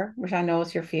never, which I know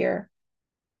is your fear.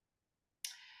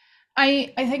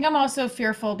 I think I'm also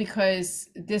fearful because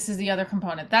this is the other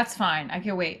component. That's fine. I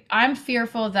can wait. I'm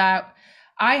fearful that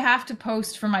I have to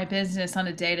post for my business on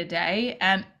a day to day,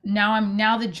 and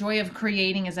now the joy of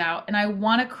creating is out, and I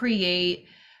want to create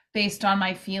based on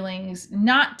my feelings,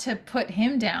 not to put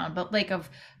him down, but like of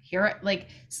here like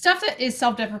stuff that is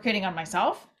self-deprecating on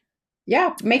myself.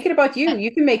 Yeah, make it about you.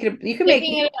 You can make it. You can make.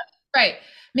 Making it right,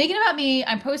 making it about me.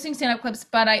 I'm posting stand-up clips,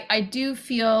 but I do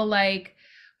feel like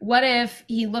what if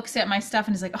he looks at my stuff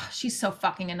and is like, oh, she's so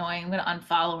fucking annoying, I'm gonna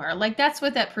unfollow her. Like that's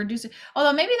what that producer,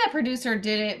 although maybe that producer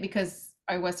did it because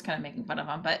I was kind of making fun of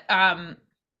him, but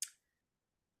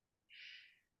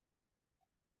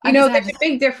You I guess know, I have there's to. a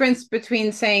big difference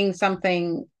between saying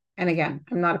something, and again,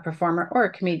 I'm not a performer or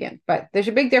a comedian, but there's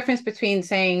a big difference between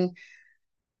saying,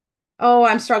 "Oh,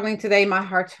 I'm struggling today, my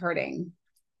heart's hurting,"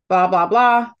 blah blah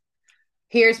blah.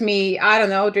 Here's me, I don't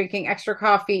know, drinking extra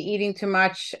coffee, eating too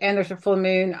much, and there's a full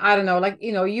moon. I don't know, like,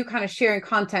 you kind of sharing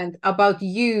content about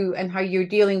you and how you're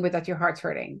dealing with that your heart's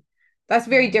hurting. That's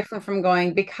very Yeah. different from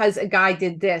going because a guy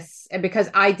did this and because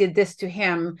I did this to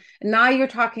him. Now you're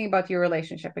talking about your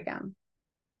relationship again,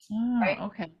 Oh, right?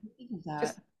 okay. Think of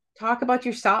Just that. talk about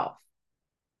yourself.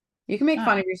 You can make Oh.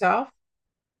 fun of yourself,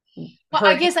 Well,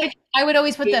 I hurting. guess I would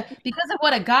always put the because of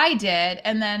what a guy did,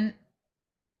 and then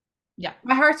yeah.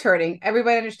 My heart's hurting.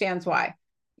 Everybody understands why.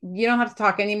 You don't have to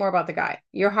talk anymore about the guy.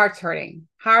 Your heart's hurting.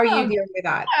 How are you Oh dealing with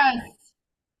that? yes,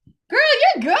 girl,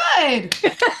 you're good.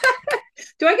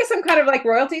 Do I get some kind of like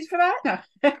royalties for that? No.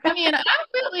 I mean,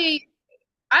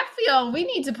 I feel we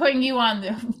need to put you on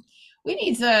the we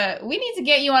need to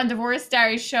get you on Divorce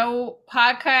Diary Show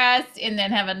podcast and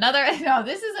then have another no,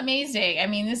 this is amazing. I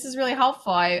mean, this is really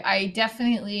helpful. I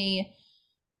definitely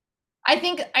I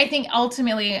think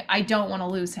ultimately I don't want to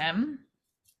lose him.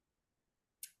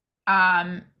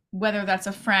 Whether that's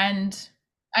a friend.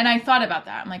 And I thought about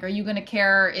that. I'm like, are you going to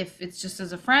care if it's just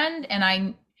as a friend? And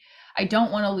I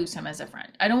don't want to lose him as a friend.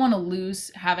 I don't want to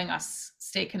lose having us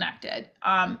stay connected.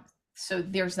 So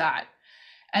there's that.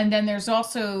 And then there's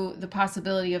also the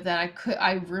possibility of that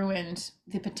I ruined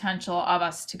the potential of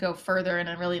us to go further in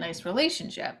a really nice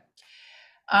relationship.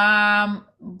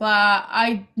 But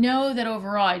I know that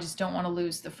overall I just don't want to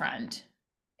lose the friend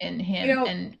in You him. know,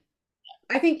 And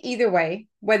I think either way,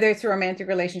 whether it's a romantic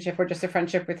relationship or just a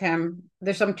friendship with him,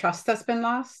 there's some trust that's been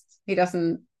lost. He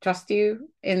doesn't trust you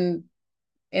in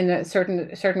a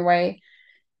certain way.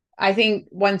 I think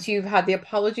once you've had the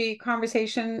apology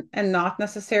conversation and not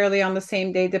necessarily on the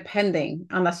same day, depending,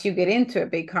 unless you get into a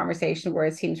big conversation where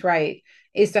it seems right,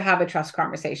 is to have a trust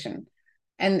conversation.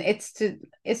 And it's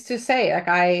to say, like,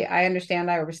 I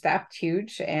understand I overstepped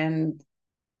huge, and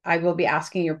I will be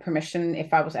asking your permission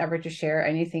if I was ever to share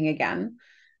anything again.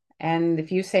 And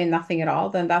if you say nothing at all,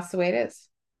 then that's the way it is.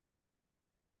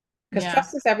 Because yeah.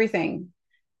 trust is everything.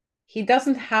 He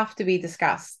doesn't have to be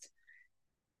discussed.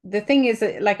 The thing is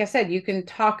that, like I said, you can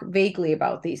talk vaguely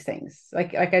about these things.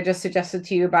 Like I just suggested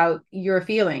to you about your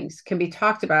feelings can be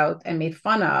talked about and made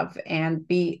fun of and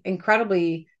be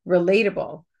incredibly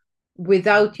relatable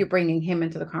without you bringing him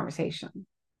into the conversation.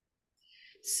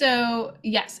 So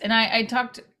yes, and I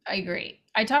agree.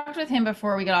 I talked with him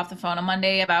before we got off the phone on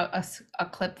Monday about a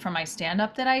clip from my stand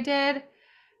up that I did.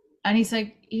 And he's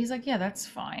like, yeah, that's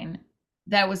fine.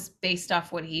 That was based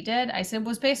off what he did. I said,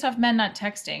 was based off men not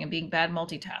texting and being bad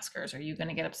multitaskers. Are you going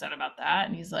to get upset about that?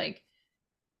 And he's like,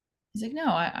 no,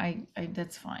 I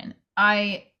that's fine.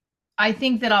 I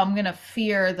think that I'm gonna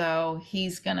fear though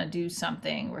he's gonna do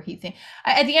something where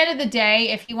at the end of the day,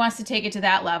 if he wants to take it to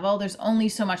that level, there's only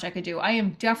so much I could do. I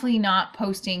am definitely not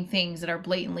posting things that are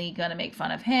blatantly gonna make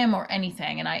fun of him or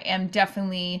anything, and I am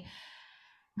definitely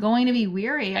going to be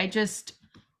weary. I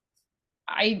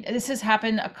this has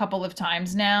happened a couple of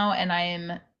times now, and I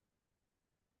am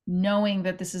knowing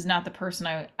that this is not the person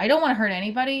I don't want to hurt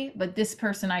anybody, but this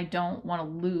person I don't want to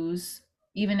lose,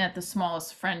 even at the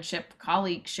smallest friendship,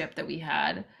 colleagueship that we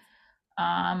had.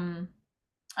 Um,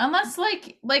 unless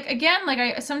like again, like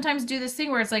I sometimes do this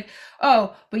thing where it's like,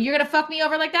 oh, but you're gonna fuck me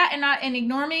over like that and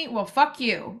ignore me? Well, fuck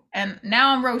you. And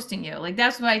now I'm roasting you. Like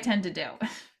that's what I tend to do.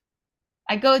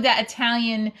 I go that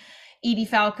Italian Edie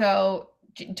Falco,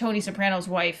 Tony Soprano's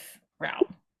wife route.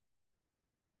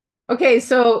 Okay,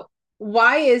 so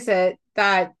why is it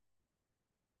that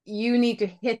you need to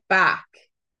hit back?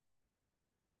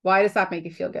 Why does that make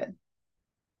you feel good?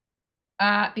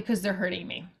 Because they're hurting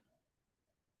me.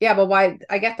 Yeah, but why?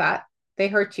 I get that. They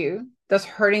hurt you. Does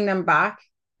hurting them back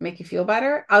make you feel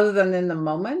better? Other than in the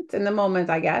moment? In the moment,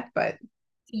 I get, but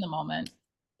In the moment.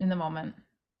 In the moment.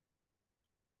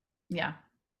 Yeah.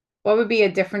 what would be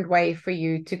a different way for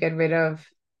you to get rid of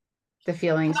the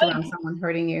feelings around Probably someone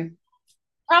hurting you?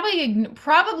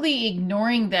 probably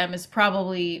ignoring them is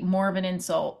probably more of an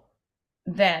insult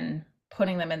than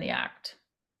putting them in the act.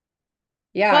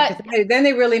 Yeah, because But then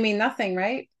they really mean nothing,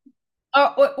 right?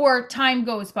 or time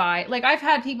goes by. Like I've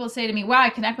had people say to me, "Wow, I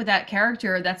connect with that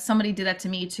character. That somebody did that to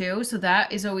me too." So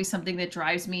that is always something that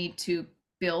drives me to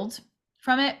build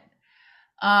from it.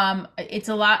 It's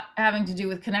a lot having to do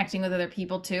with connecting with other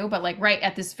people too, but like right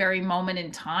at this very moment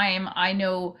in time, I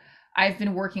know I've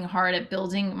been working hard at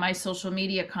building my social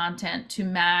media content to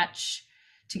match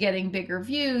to getting bigger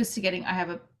views, to getting I have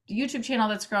a YouTube channel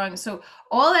that's growing. So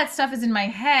all that stuff is in my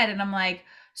head and I'm like,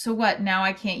 so what? Now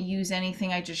I can't use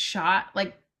anything I just shot?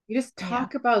 Like, You just yeah.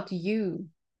 talk about you,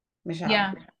 Michelle.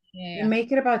 Yeah. Yeah. You Yeah.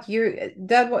 make it about you.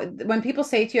 When people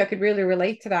say to you, I could really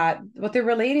relate to that. What they're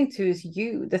relating to is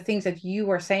you, the things that you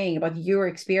are saying about your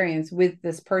experience with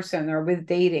this person or with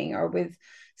dating or with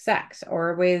sex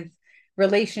or with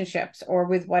relationships or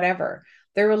with whatever.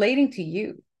 They're relating to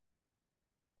you.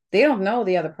 They don't know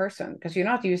the other person because you're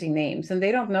not using names and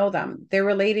they don't know them. They're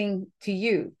relating to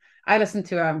you. I listened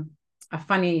to a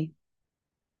funny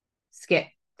skit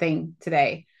thing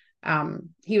today.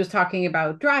 He was talking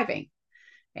about driving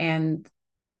and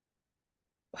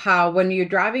how when you're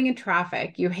driving in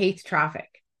traffic, you hate traffic.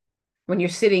 When you're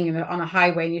sitting on a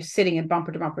highway and you're sitting in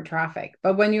bumper to bumper traffic.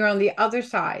 But when you're on the other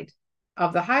side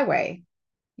of the highway,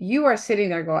 you are sitting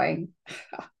there going,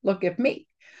 look at me.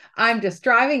 I'm just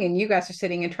driving and you guys are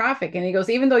sitting in traffic. And he goes,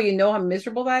 even though you know how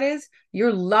miserable that is,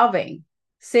 you're loving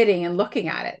sitting and looking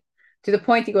at it to the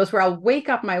point he goes, where I'll wake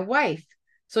up my wife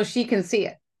so she can see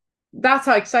it. That's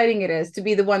how exciting it is to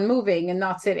be the one moving and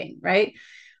not sitting, right?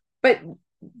 But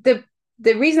the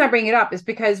the reason I bring it up is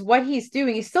because what he's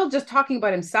doing, he's still just talking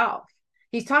about himself.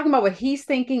 He's talking about what he's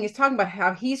thinking. He's talking about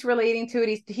how he's relating to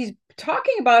it. He's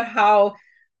talking about how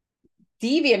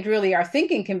deviant really our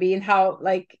thinking can be and how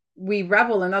like we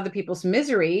revel in other people's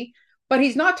misery, but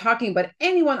he's not talking about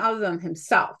anyone other than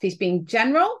himself. He's being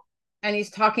general and he's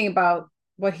talking about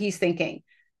what he's thinking.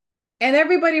 And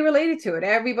everybody related to it.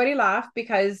 Everybody laughed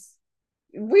because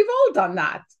we've all done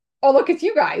that. Oh, look at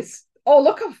you guys. Oh,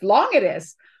 look how long it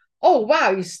is. Oh, wow,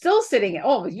 you're still sitting.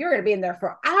 Oh, you're going to be in there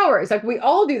for hours. Like we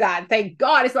all do that. Thank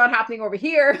God it's not happening over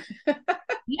here.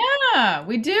 Yeah,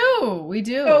 we do. We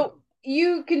do. So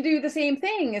you can do the same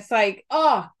thing. It's like,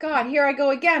 oh God, here I go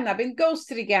again. I've been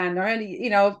ghosted again. Or any,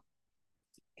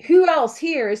 who else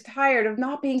here is tired of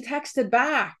not being texted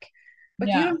back? But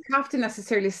you Yeah. don't have to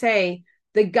necessarily say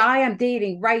the guy I'm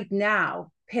dating right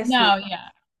now pissed me. No, yeah.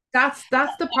 That's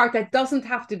the part that doesn't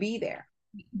have to be there.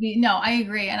 No, I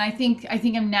agree. And I think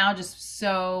I'm now just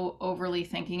so overly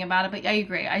thinking about it, but I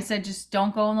agree. I said just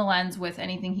don't go in the lens with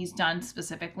anything he's done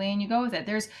specifically and you go with it.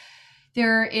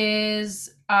 There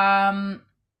is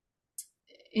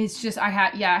it's just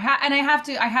and I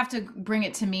have to bring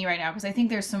it to me right now because I think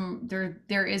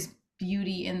there is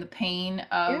beauty in the pain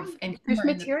Yeah, of and there's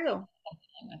humor in the material.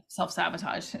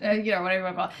 self-sabotage, whatever you want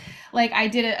to call it. Like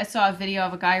I saw a video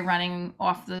of a guy running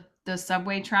off the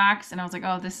subway tracks and I was like,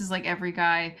 oh, this is like every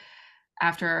guy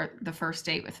after the first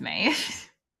date with me.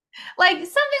 Like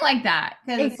something like that.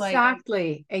 Because it's like,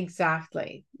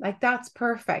 Exactly. Like that's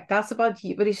perfect. That's about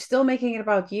you, but he's still making it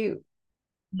about you,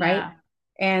 right? yeah,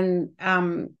 And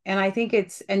I think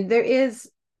and there is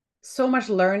so much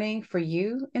learning for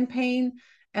you in pain,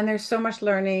 and there's so much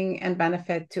learning and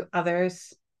benefit to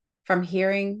others from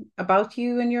hearing about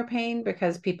you and your pain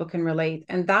because people can relate,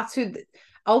 and that's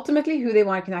ultimately who they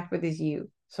want to connect with is you.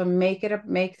 So make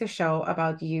the show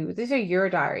about you. These are your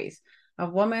diaries. A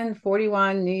woman,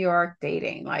 41, New York,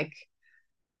 dating. Like,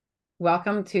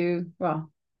 welcome to,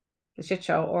 well, the shit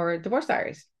show or divorce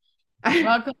diaries.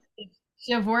 welcome to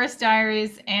Divorce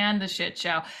Diaries and the shit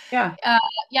show. Yeah. Uh,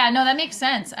 yeah, no, that makes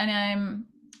sense. And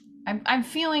I'm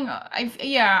feeling,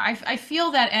 I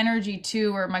feel that energy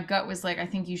too, where my gut was like, I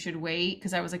think you should wait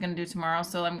because I was like going to do it tomorrow.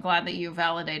 So I'm glad that you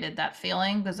validated that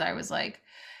feeling because I was like,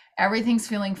 everything's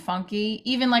feeling funky.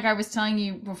 Even like I was telling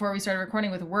you before we started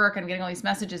recording with work, I'm getting all these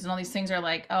messages and all these things are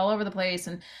like all over the place.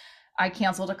 And I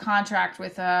canceled a contract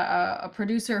with a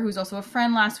producer who's also a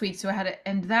friend last week. So I had to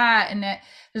end that. And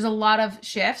there's a lot of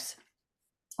shifts.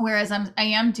 Whereas I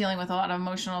am dealing with a lot of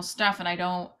emotional stuff and I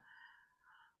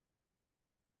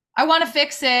want to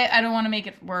fix it. I don't want to make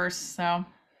it worse. So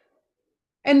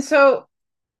And so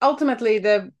ultimately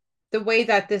the way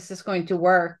that this is going to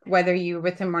work, whether you're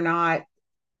with him or not,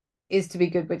 is to be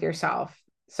good with yourself.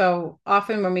 So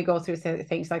often when we go through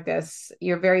things like this,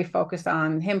 you're very focused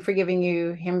on him forgiving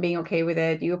you, him being okay with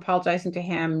it, you apologizing to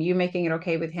him, you making it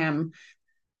okay with him.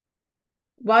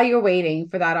 While you're waiting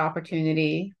for that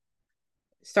opportunity,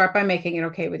 start by making it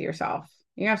okay with yourself.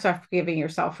 You have to start forgiving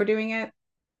yourself for doing it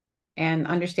and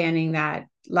understanding that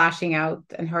lashing out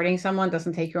and hurting someone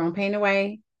doesn't take your own pain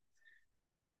away.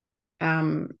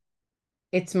 Um,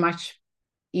 it's much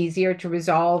easier to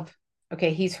resolve.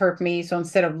 Okay, he's hurt me. So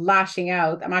instead of lashing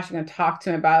out, I'm actually going to talk to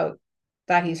him about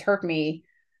that he's hurt me.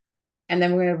 And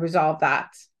then we're going to resolve that.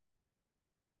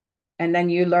 And then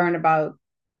you learn about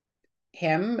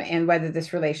him and whether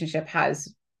this relationship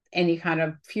has any kind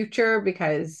of future.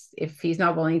 Because if he's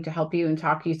not willing to help you and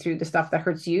talk you through the stuff that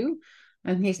hurts you,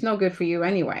 and he's no good for you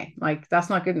anyway, like that's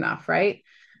not good enough, right?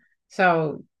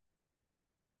 So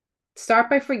start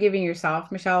by forgiving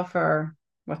yourself, Michele, for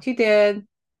what you did,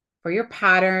 for your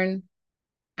pattern,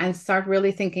 and start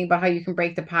really thinking about how you can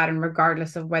break the pattern,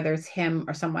 regardless of whether it's him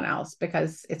or someone else,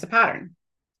 because it's a pattern.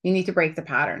 You need to break the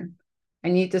pattern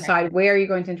and you right, decide where you're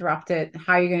going to interrupt it,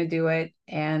 how you're going to do it.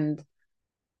 And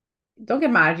don't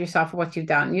get mad at yourself for what you've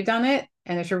done. You've done it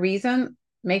and there's a reason.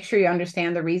 Make sure you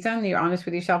understand the reason. You're honest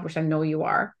with yourself, which I know you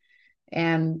are.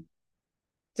 And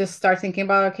just start thinking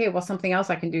about, okay, well, something else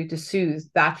I can do to soothe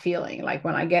that feeling. Like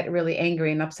when I get really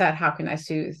angry and upset, how can I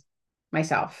soothe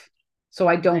myself so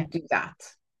I right, don't do that?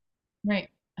 right.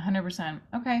 100%.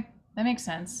 Okay. That makes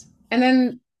sense. And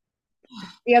then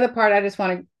the other part I just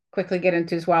want to quickly get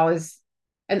into as well is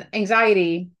an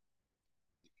anxiety.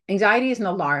 Anxiety is an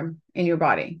alarm in your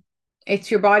body.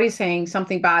 It's your body saying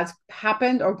something bad's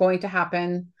happened or going to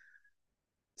happen.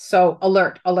 So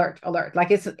alert, alert, alert.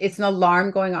 Like it's an alarm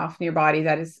going off in your body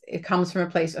it comes from a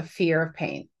place of fear of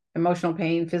pain, emotional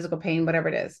pain, physical pain, whatever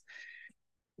it is.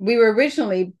 We were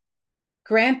originally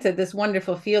granted this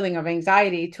wonderful feeling of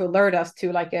anxiety to alert us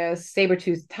to like a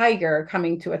saber-toothed tiger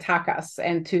coming to attack us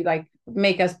and to like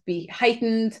make us be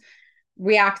heightened,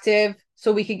 reactive,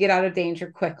 so we could get out of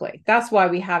danger quickly. That's why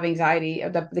we have anxiety,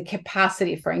 the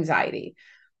capacity for anxiety.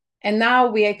 And now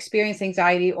we experience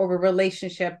anxiety over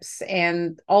relationships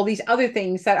and all these other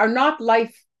things that are not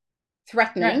life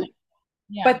threatening, Threatening.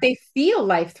 Yeah. but they feel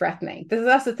life threatening.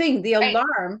 That's the thing. The Right.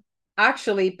 alarm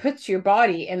actually puts your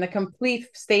body in a complete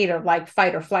state of like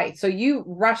fight or flight. So you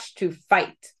rush to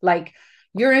fight. Like,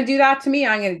 you're going to do that to me,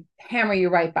 I'm going to hammer you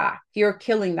right back. You're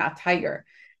killing that tiger,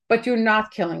 but you're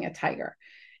not killing a tiger.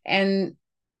 And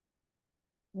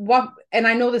and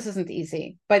I know this isn't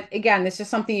easy, but again, it's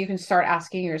just something you can start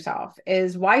asking yourself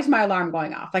is, why is my alarm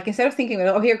going off? Like, instead of thinking,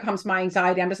 oh, here comes my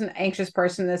anxiety, I'm just an anxious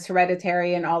person, that's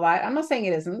hereditary and all that. I'm not saying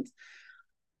it isn't,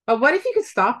 but what if you could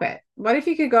stop it? What if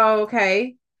you could go,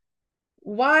 okay,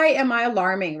 why am I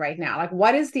alarming right now? Like,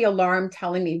 what is the alarm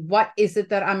telling me? What is it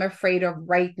that I'm afraid of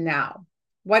right now?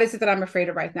 What is it that I'm afraid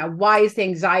of right now? Why is the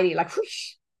anxiety like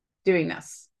whoosh, doing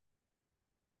this?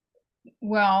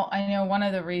 Well, I know one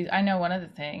of the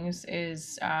things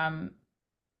is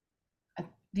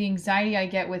the anxiety I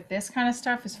get with this kind of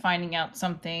stuff is finding out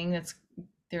something that's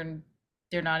they're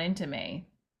they're not into me,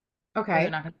 or they're Okay.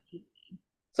 not going to.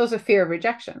 So it's a fear of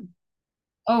rejection.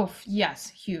 Oh, yes,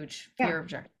 huge Yeah. fear of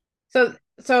rejection.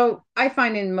 So I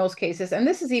find in most cases, and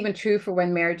this is even true for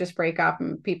when marriages break up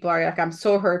and people are like, I'm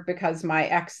so hurt because my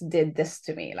ex did this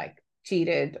to me, like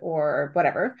cheated or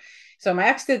whatever. So my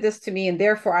ex did this to me, and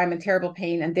therefore I'm in terrible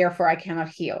pain, and therefore I cannot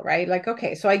heal, right? Like,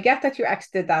 okay, so I get that your ex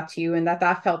did that to you and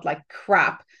that felt like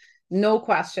crap. No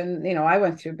question, I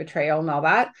went through betrayal and all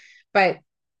that. But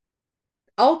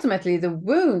ultimately, the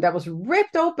wound that was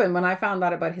ripped open when I found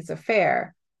out about his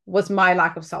affair was my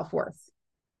lack of self-worth.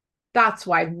 That's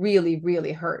why it really,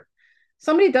 really hurt.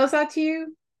 Somebody does that to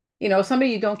you,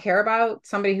 somebody you don't care about,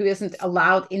 somebody who isn't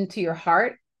allowed into your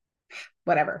heart,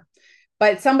 whatever.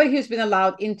 But somebody who's been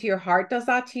allowed into your heart does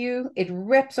that to you, it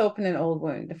rips open an old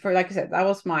wound. For, like I said, that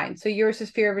was mine. So yours is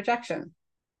fear of rejection.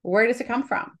 Where does it come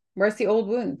from? Where's the old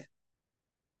wound?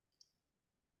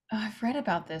 Oh, I've read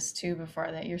about this too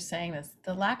before that you're saying this.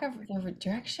 The lack of the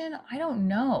rejection, I don't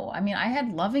know. I mean, I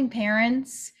had loving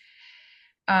parents.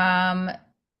 Um,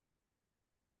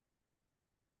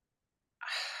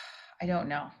 I don't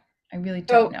know. I really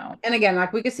don't So, know. and again,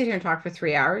 like we could sit here and talk for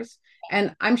 3 hours,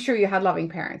 and I'm sure you had loving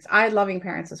parents. I had loving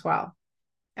parents as well.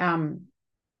 Um,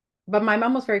 but my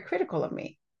mom was very critical of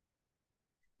me.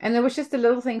 And there was just the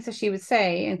little things that she would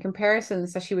say and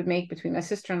comparisons that she would make between my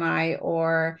sister and I,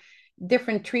 or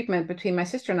different treatment between my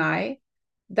sister and I,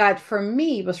 that for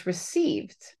me was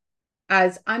received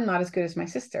as, I'm not as good as my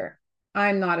sister.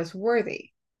 I'm not as worthy.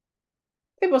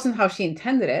 It wasn't how she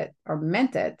intended it or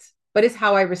meant it, but it's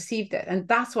how I received it. And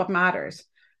that's what matters.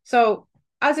 So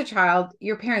as a child,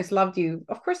 your parents loved you.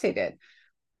 Of course they did.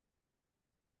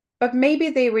 But maybe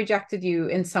they rejected you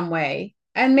in some way.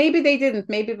 And maybe they didn't.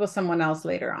 Maybe it was someone else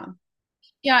later on.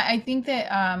 Yeah, I think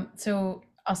that so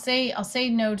I'll say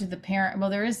no to the parent. Well,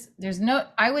 there's no,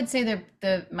 I would say that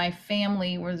the my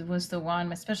family was the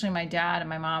one, especially my dad and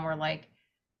my mom were like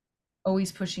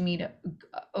always pushing me to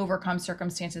overcome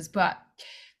circumstances, but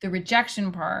the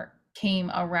rejection part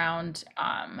came around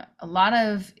a lot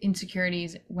of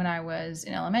insecurities when I was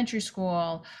in elementary school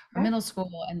or Okay. middle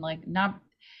school, and like not,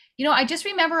 I just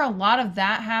remember a lot of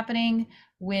that happening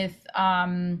with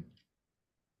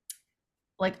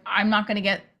like I'm not going to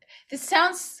get, this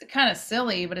sounds kind of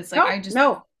silly, but it's like No,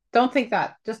 no, don't think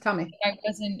that. Just tell me. I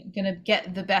wasn't going to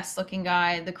get the best looking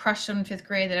guy. The crush in fifth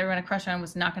grade that everyone had a crush on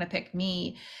was not going to pick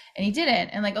me, and he didn't.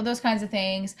 And like all those kinds of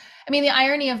things. I mean, the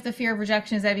irony of the fear of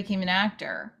rejection is that I became an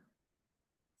actor.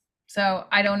 So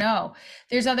I don't know.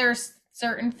 There's other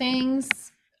certain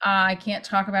things I can't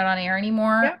talk about on air Yeah.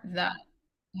 anymore that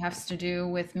has to do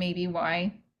with maybe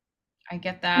why I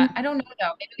get that. I don't know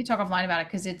though. Maybe we can talk offline about it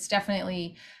because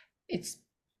it's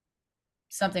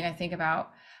something I think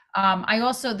about. I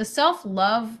also, the self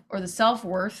love or the self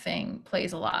worth thing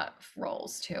plays a lot of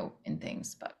roles too in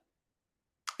things, but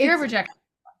fear of It's rejection.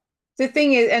 the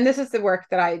thing is, and this is the work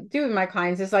that I do with my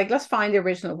clients, is like, let's find the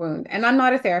original wound. And I'm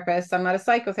not a therapist, I'm not a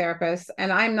psychotherapist,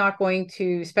 and I'm not going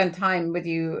to spend time with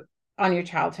you on your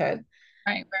childhood.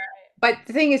 Right, right. But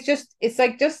the thing is,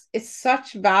 it's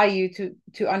such value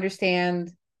to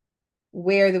understand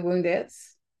where the wound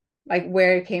is, like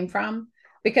where it came from.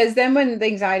 Because then when the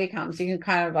anxiety comes, you can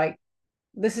kind of like,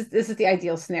 this is the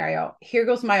ideal scenario. Here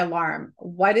goes my alarm.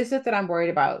 What is it that I'm worried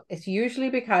about? It's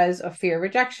usually because of fear of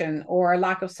rejection or a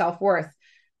lack of self-worth.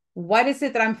 What is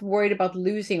it that I'm worried about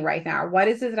losing right now? What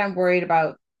is it that I'm worried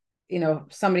about,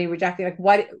 somebody rejecting? Like,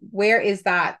 where is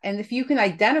that? And if you can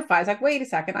identify, it's like, wait a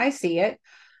second, I see it.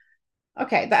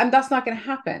 Okay, that's not going to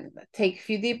happen. Take a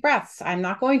few deep breaths. I'm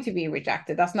not going to be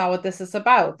rejected. That's not what this is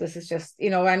about. This is just,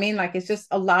 what I mean? Like, it's just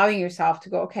allowing yourself to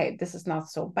go, okay, this is not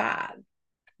so bad.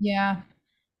 Yeah.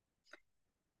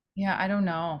 Yeah. I don't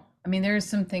know. I mean, there's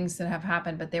some things that have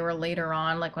happened, but they were later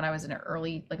on, like when I was in an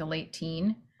early, like a late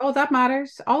teen. Oh, that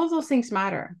matters. All of those things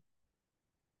matter.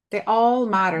 They all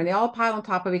matter and they all pile on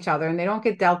top of each other and they don't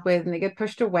get dealt with and they get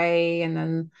pushed away. And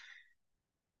then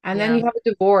Yeah. you have a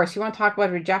divorce. You want to talk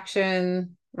about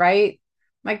rejection, right?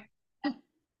 Like,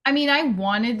 I mean, I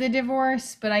wanted the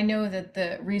divorce, but I know that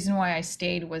the reason why I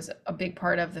stayed was a big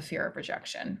part of the fear of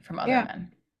rejection from other yeah.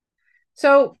 men.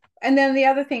 So, and then the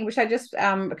other thing, which I just, because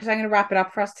I'm going to wrap it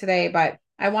up for us today, but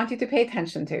I want you to pay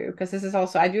attention to, because this is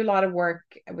also, I do a lot of work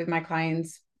with my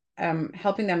clients,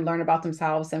 helping them learn about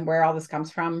themselves and where all this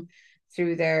comes from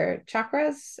through their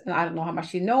chakras. And I don't know how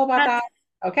much you know about that.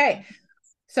 That's Okay.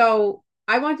 So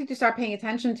I want you to start paying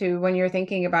attention to when you're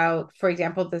thinking about, for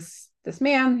example, this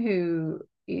man who,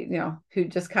 who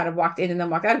just kind of walked in and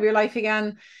then walked out of your life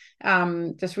again,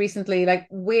 just recently, like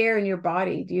where in your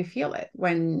body do you feel it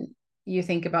when you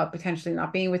think about potentially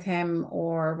not being with him,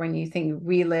 or when you think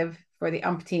relive for the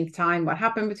umpteenth time what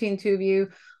happened between the two of you?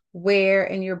 Where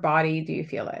in your body do you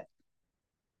feel it?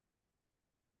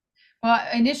 well,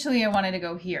 initially I wanted to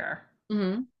go here.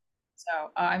 Mm-hmm.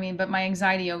 So, I mean, but my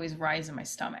anxiety always rises in my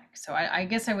stomach. So I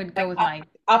guess I would go Like with up, my,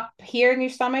 up here in your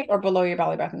stomach or below your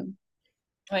belly button?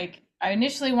 like, I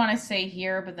initially want to say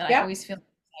here, but then I Yeah. always feel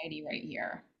anxiety right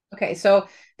here. Okay, so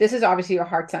this is obviously your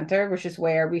heart center, which is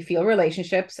where we feel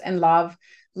relationships and love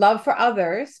for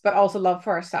others, but also love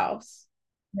for ourselves,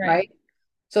 Right. right?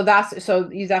 So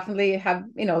you definitely have,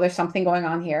 there's something going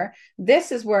on here.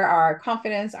 This is where our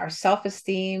confidence, our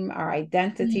self-esteem, our Mm.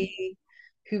 identity,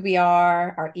 who we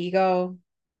are, our ego.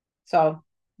 So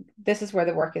this is where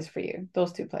the work is for you,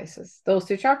 those two places, those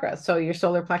two chakras. So your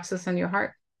solar plexus and your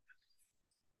heart.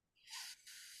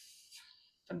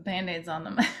 Put band-aids on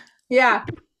them. Yeah.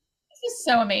 This is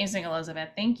so amazing, Elizabeth.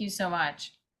 Thank you so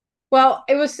much. Well,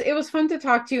 it was fun to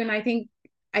talk to you, and I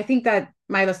think that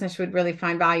my listeners would really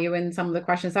find value in some of the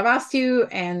questions I've asked you,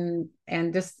 and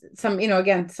just some,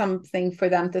 again, something for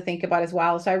them to think about as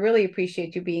well. So I really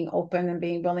appreciate you being open and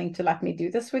being willing to let me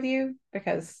do this with you,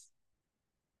 because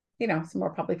it's a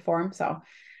more public forum. So,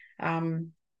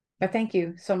 um, but thank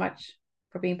you so much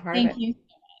for being part of Thank it. you so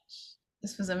much.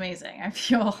 This was amazing. I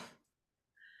feel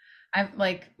I've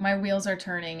like my wheels are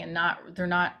turning and they're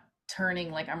not turning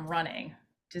like I'm running.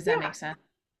 Does that Yeah. make sense?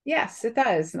 Yes, it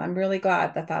does, and I'm really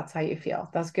glad that that's how you feel.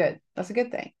 That's good. That's a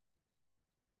good thing.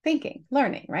 Thinking,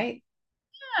 learning, right?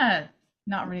 Yeah,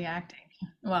 not reacting.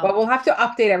 Well, Well, we'll have to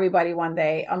update everybody one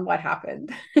day on what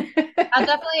happened. I'll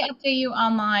definitely update you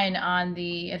online on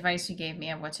the advice you gave me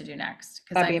of what to do next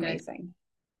because That'd be I'm gonna. Thank amazing.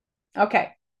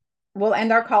 Okay, we'll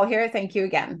end our call here. Thank you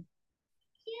again.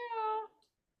 you.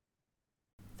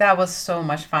 That was so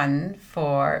much fun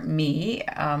for me.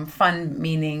 Fun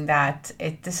meaning that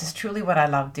this is truly what I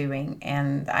love doing,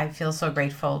 and I feel so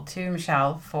grateful to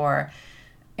Michelle for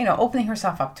opening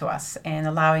herself up to us and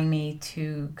allowing me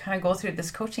to kind of go through this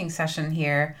coaching session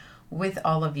here with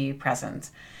all of you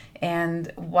present.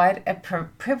 And what a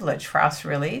privilege for us,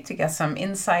 really, to get some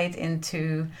insight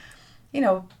into, you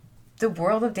know, the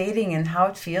world of dating and how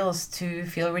it feels to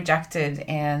feel rejected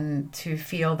and to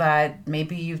feel that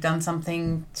maybe you've done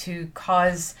something to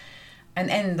cause an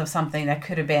end of something that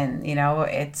could have been.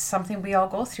 It's something we all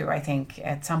go through, I think,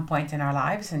 at some point in our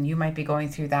lives. And you might be going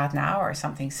through that now, or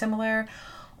something similar,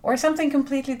 or something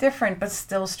completely different, but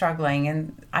still struggling.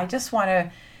 And I just want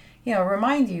to,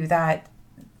 remind you that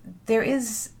there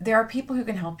are people who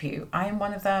can help you. I am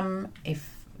one of them.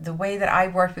 If the way that I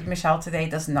worked with Michelle today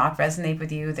does not resonate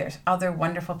with you, there's other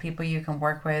wonderful people you can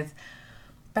work with.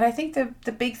 But I think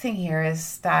the big thing here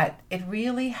is that it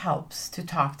really helps to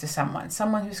talk to someone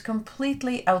who's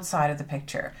completely outside of the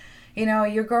picture.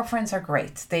 Your girlfriends are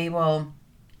great. They will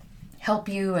help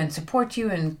you and support you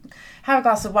and have a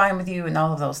glass of wine with you and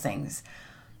all of those things.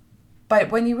 But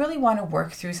when you really want to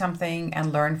work through something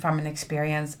and learn from an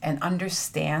experience and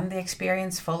understand the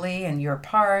experience fully and your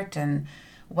part and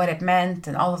what it meant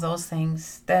and all of those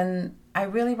things, then I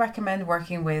really recommend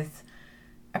working with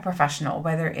a professional,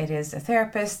 whether it is a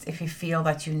therapist, if you feel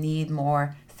that you need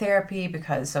more therapy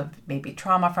because of maybe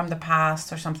trauma from the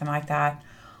past or something like that,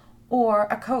 or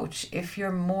a coach if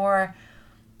you're more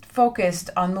focused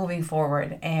on moving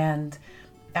forward and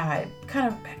kind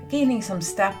of gaining some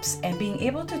steps and being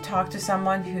able to talk to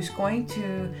someone who's going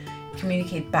to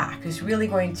communicate back, who's really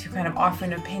going to kind of offer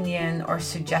an opinion or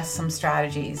suggest some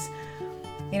strategies.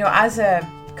 As a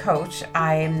coach,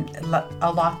 I'm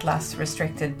a lot less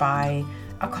restricted by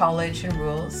a college and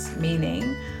rules,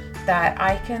 meaning that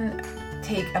I can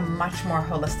take a much more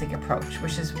holistic approach,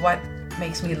 which is what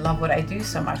makes me love what I do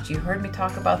so much. You heard me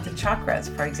talk about the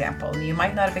chakras, for example, and you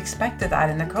might not have expected that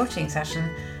in a coaching session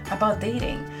about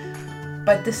dating.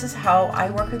 But this is how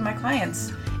I work with my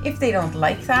clients. If they don't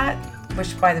like that,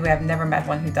 which by the way, I've never met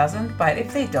one who doesn't, but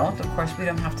if they don't, of course, we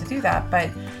don't have to do that. But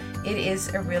it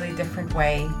is a really different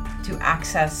way to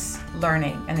access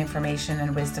learning and information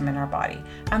and wisdom in our body.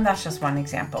 And that's just one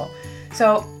example.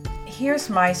 So here's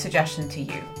my suggestion to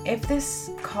you. If this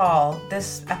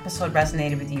episode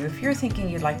resonated with you, if you're thinking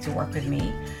you'd like to work with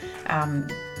me,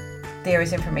 there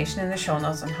is information in the show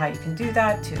notes on how you can do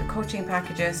that, to the coaching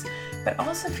packages, but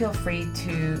also feel free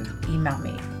to email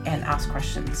me and ask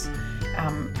questions.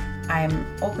 I'm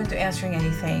open to answering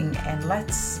anything, and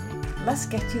let's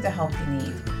get you the help you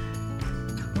need.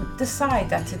 Decide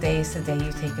that today is the day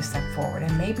you take a step forward,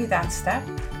 and maybe that step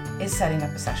is setting up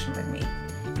a session with me.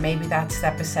 Maybe that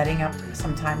step is setting up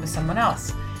some time with someone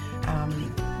else.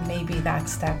 Maybe that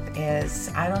step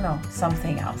is, I don't know,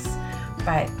 something else.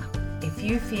 But if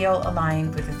you feel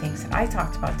aligned with the things that I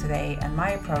talked about today and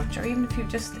my approach, or even if you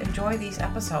just enjoy these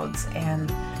episodes and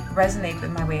resonate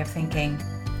with my way of thinking,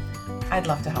 I'd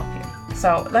love to help you.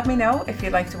 So let me know if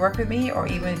you'd like to work with me, or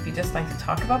even if you just like to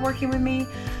talk about working with me.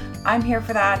 I'm here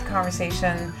for that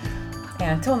conversation.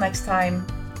 And until next time,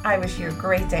 I wish you a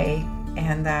great day.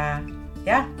 And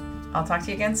I'll talk to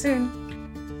you again soon.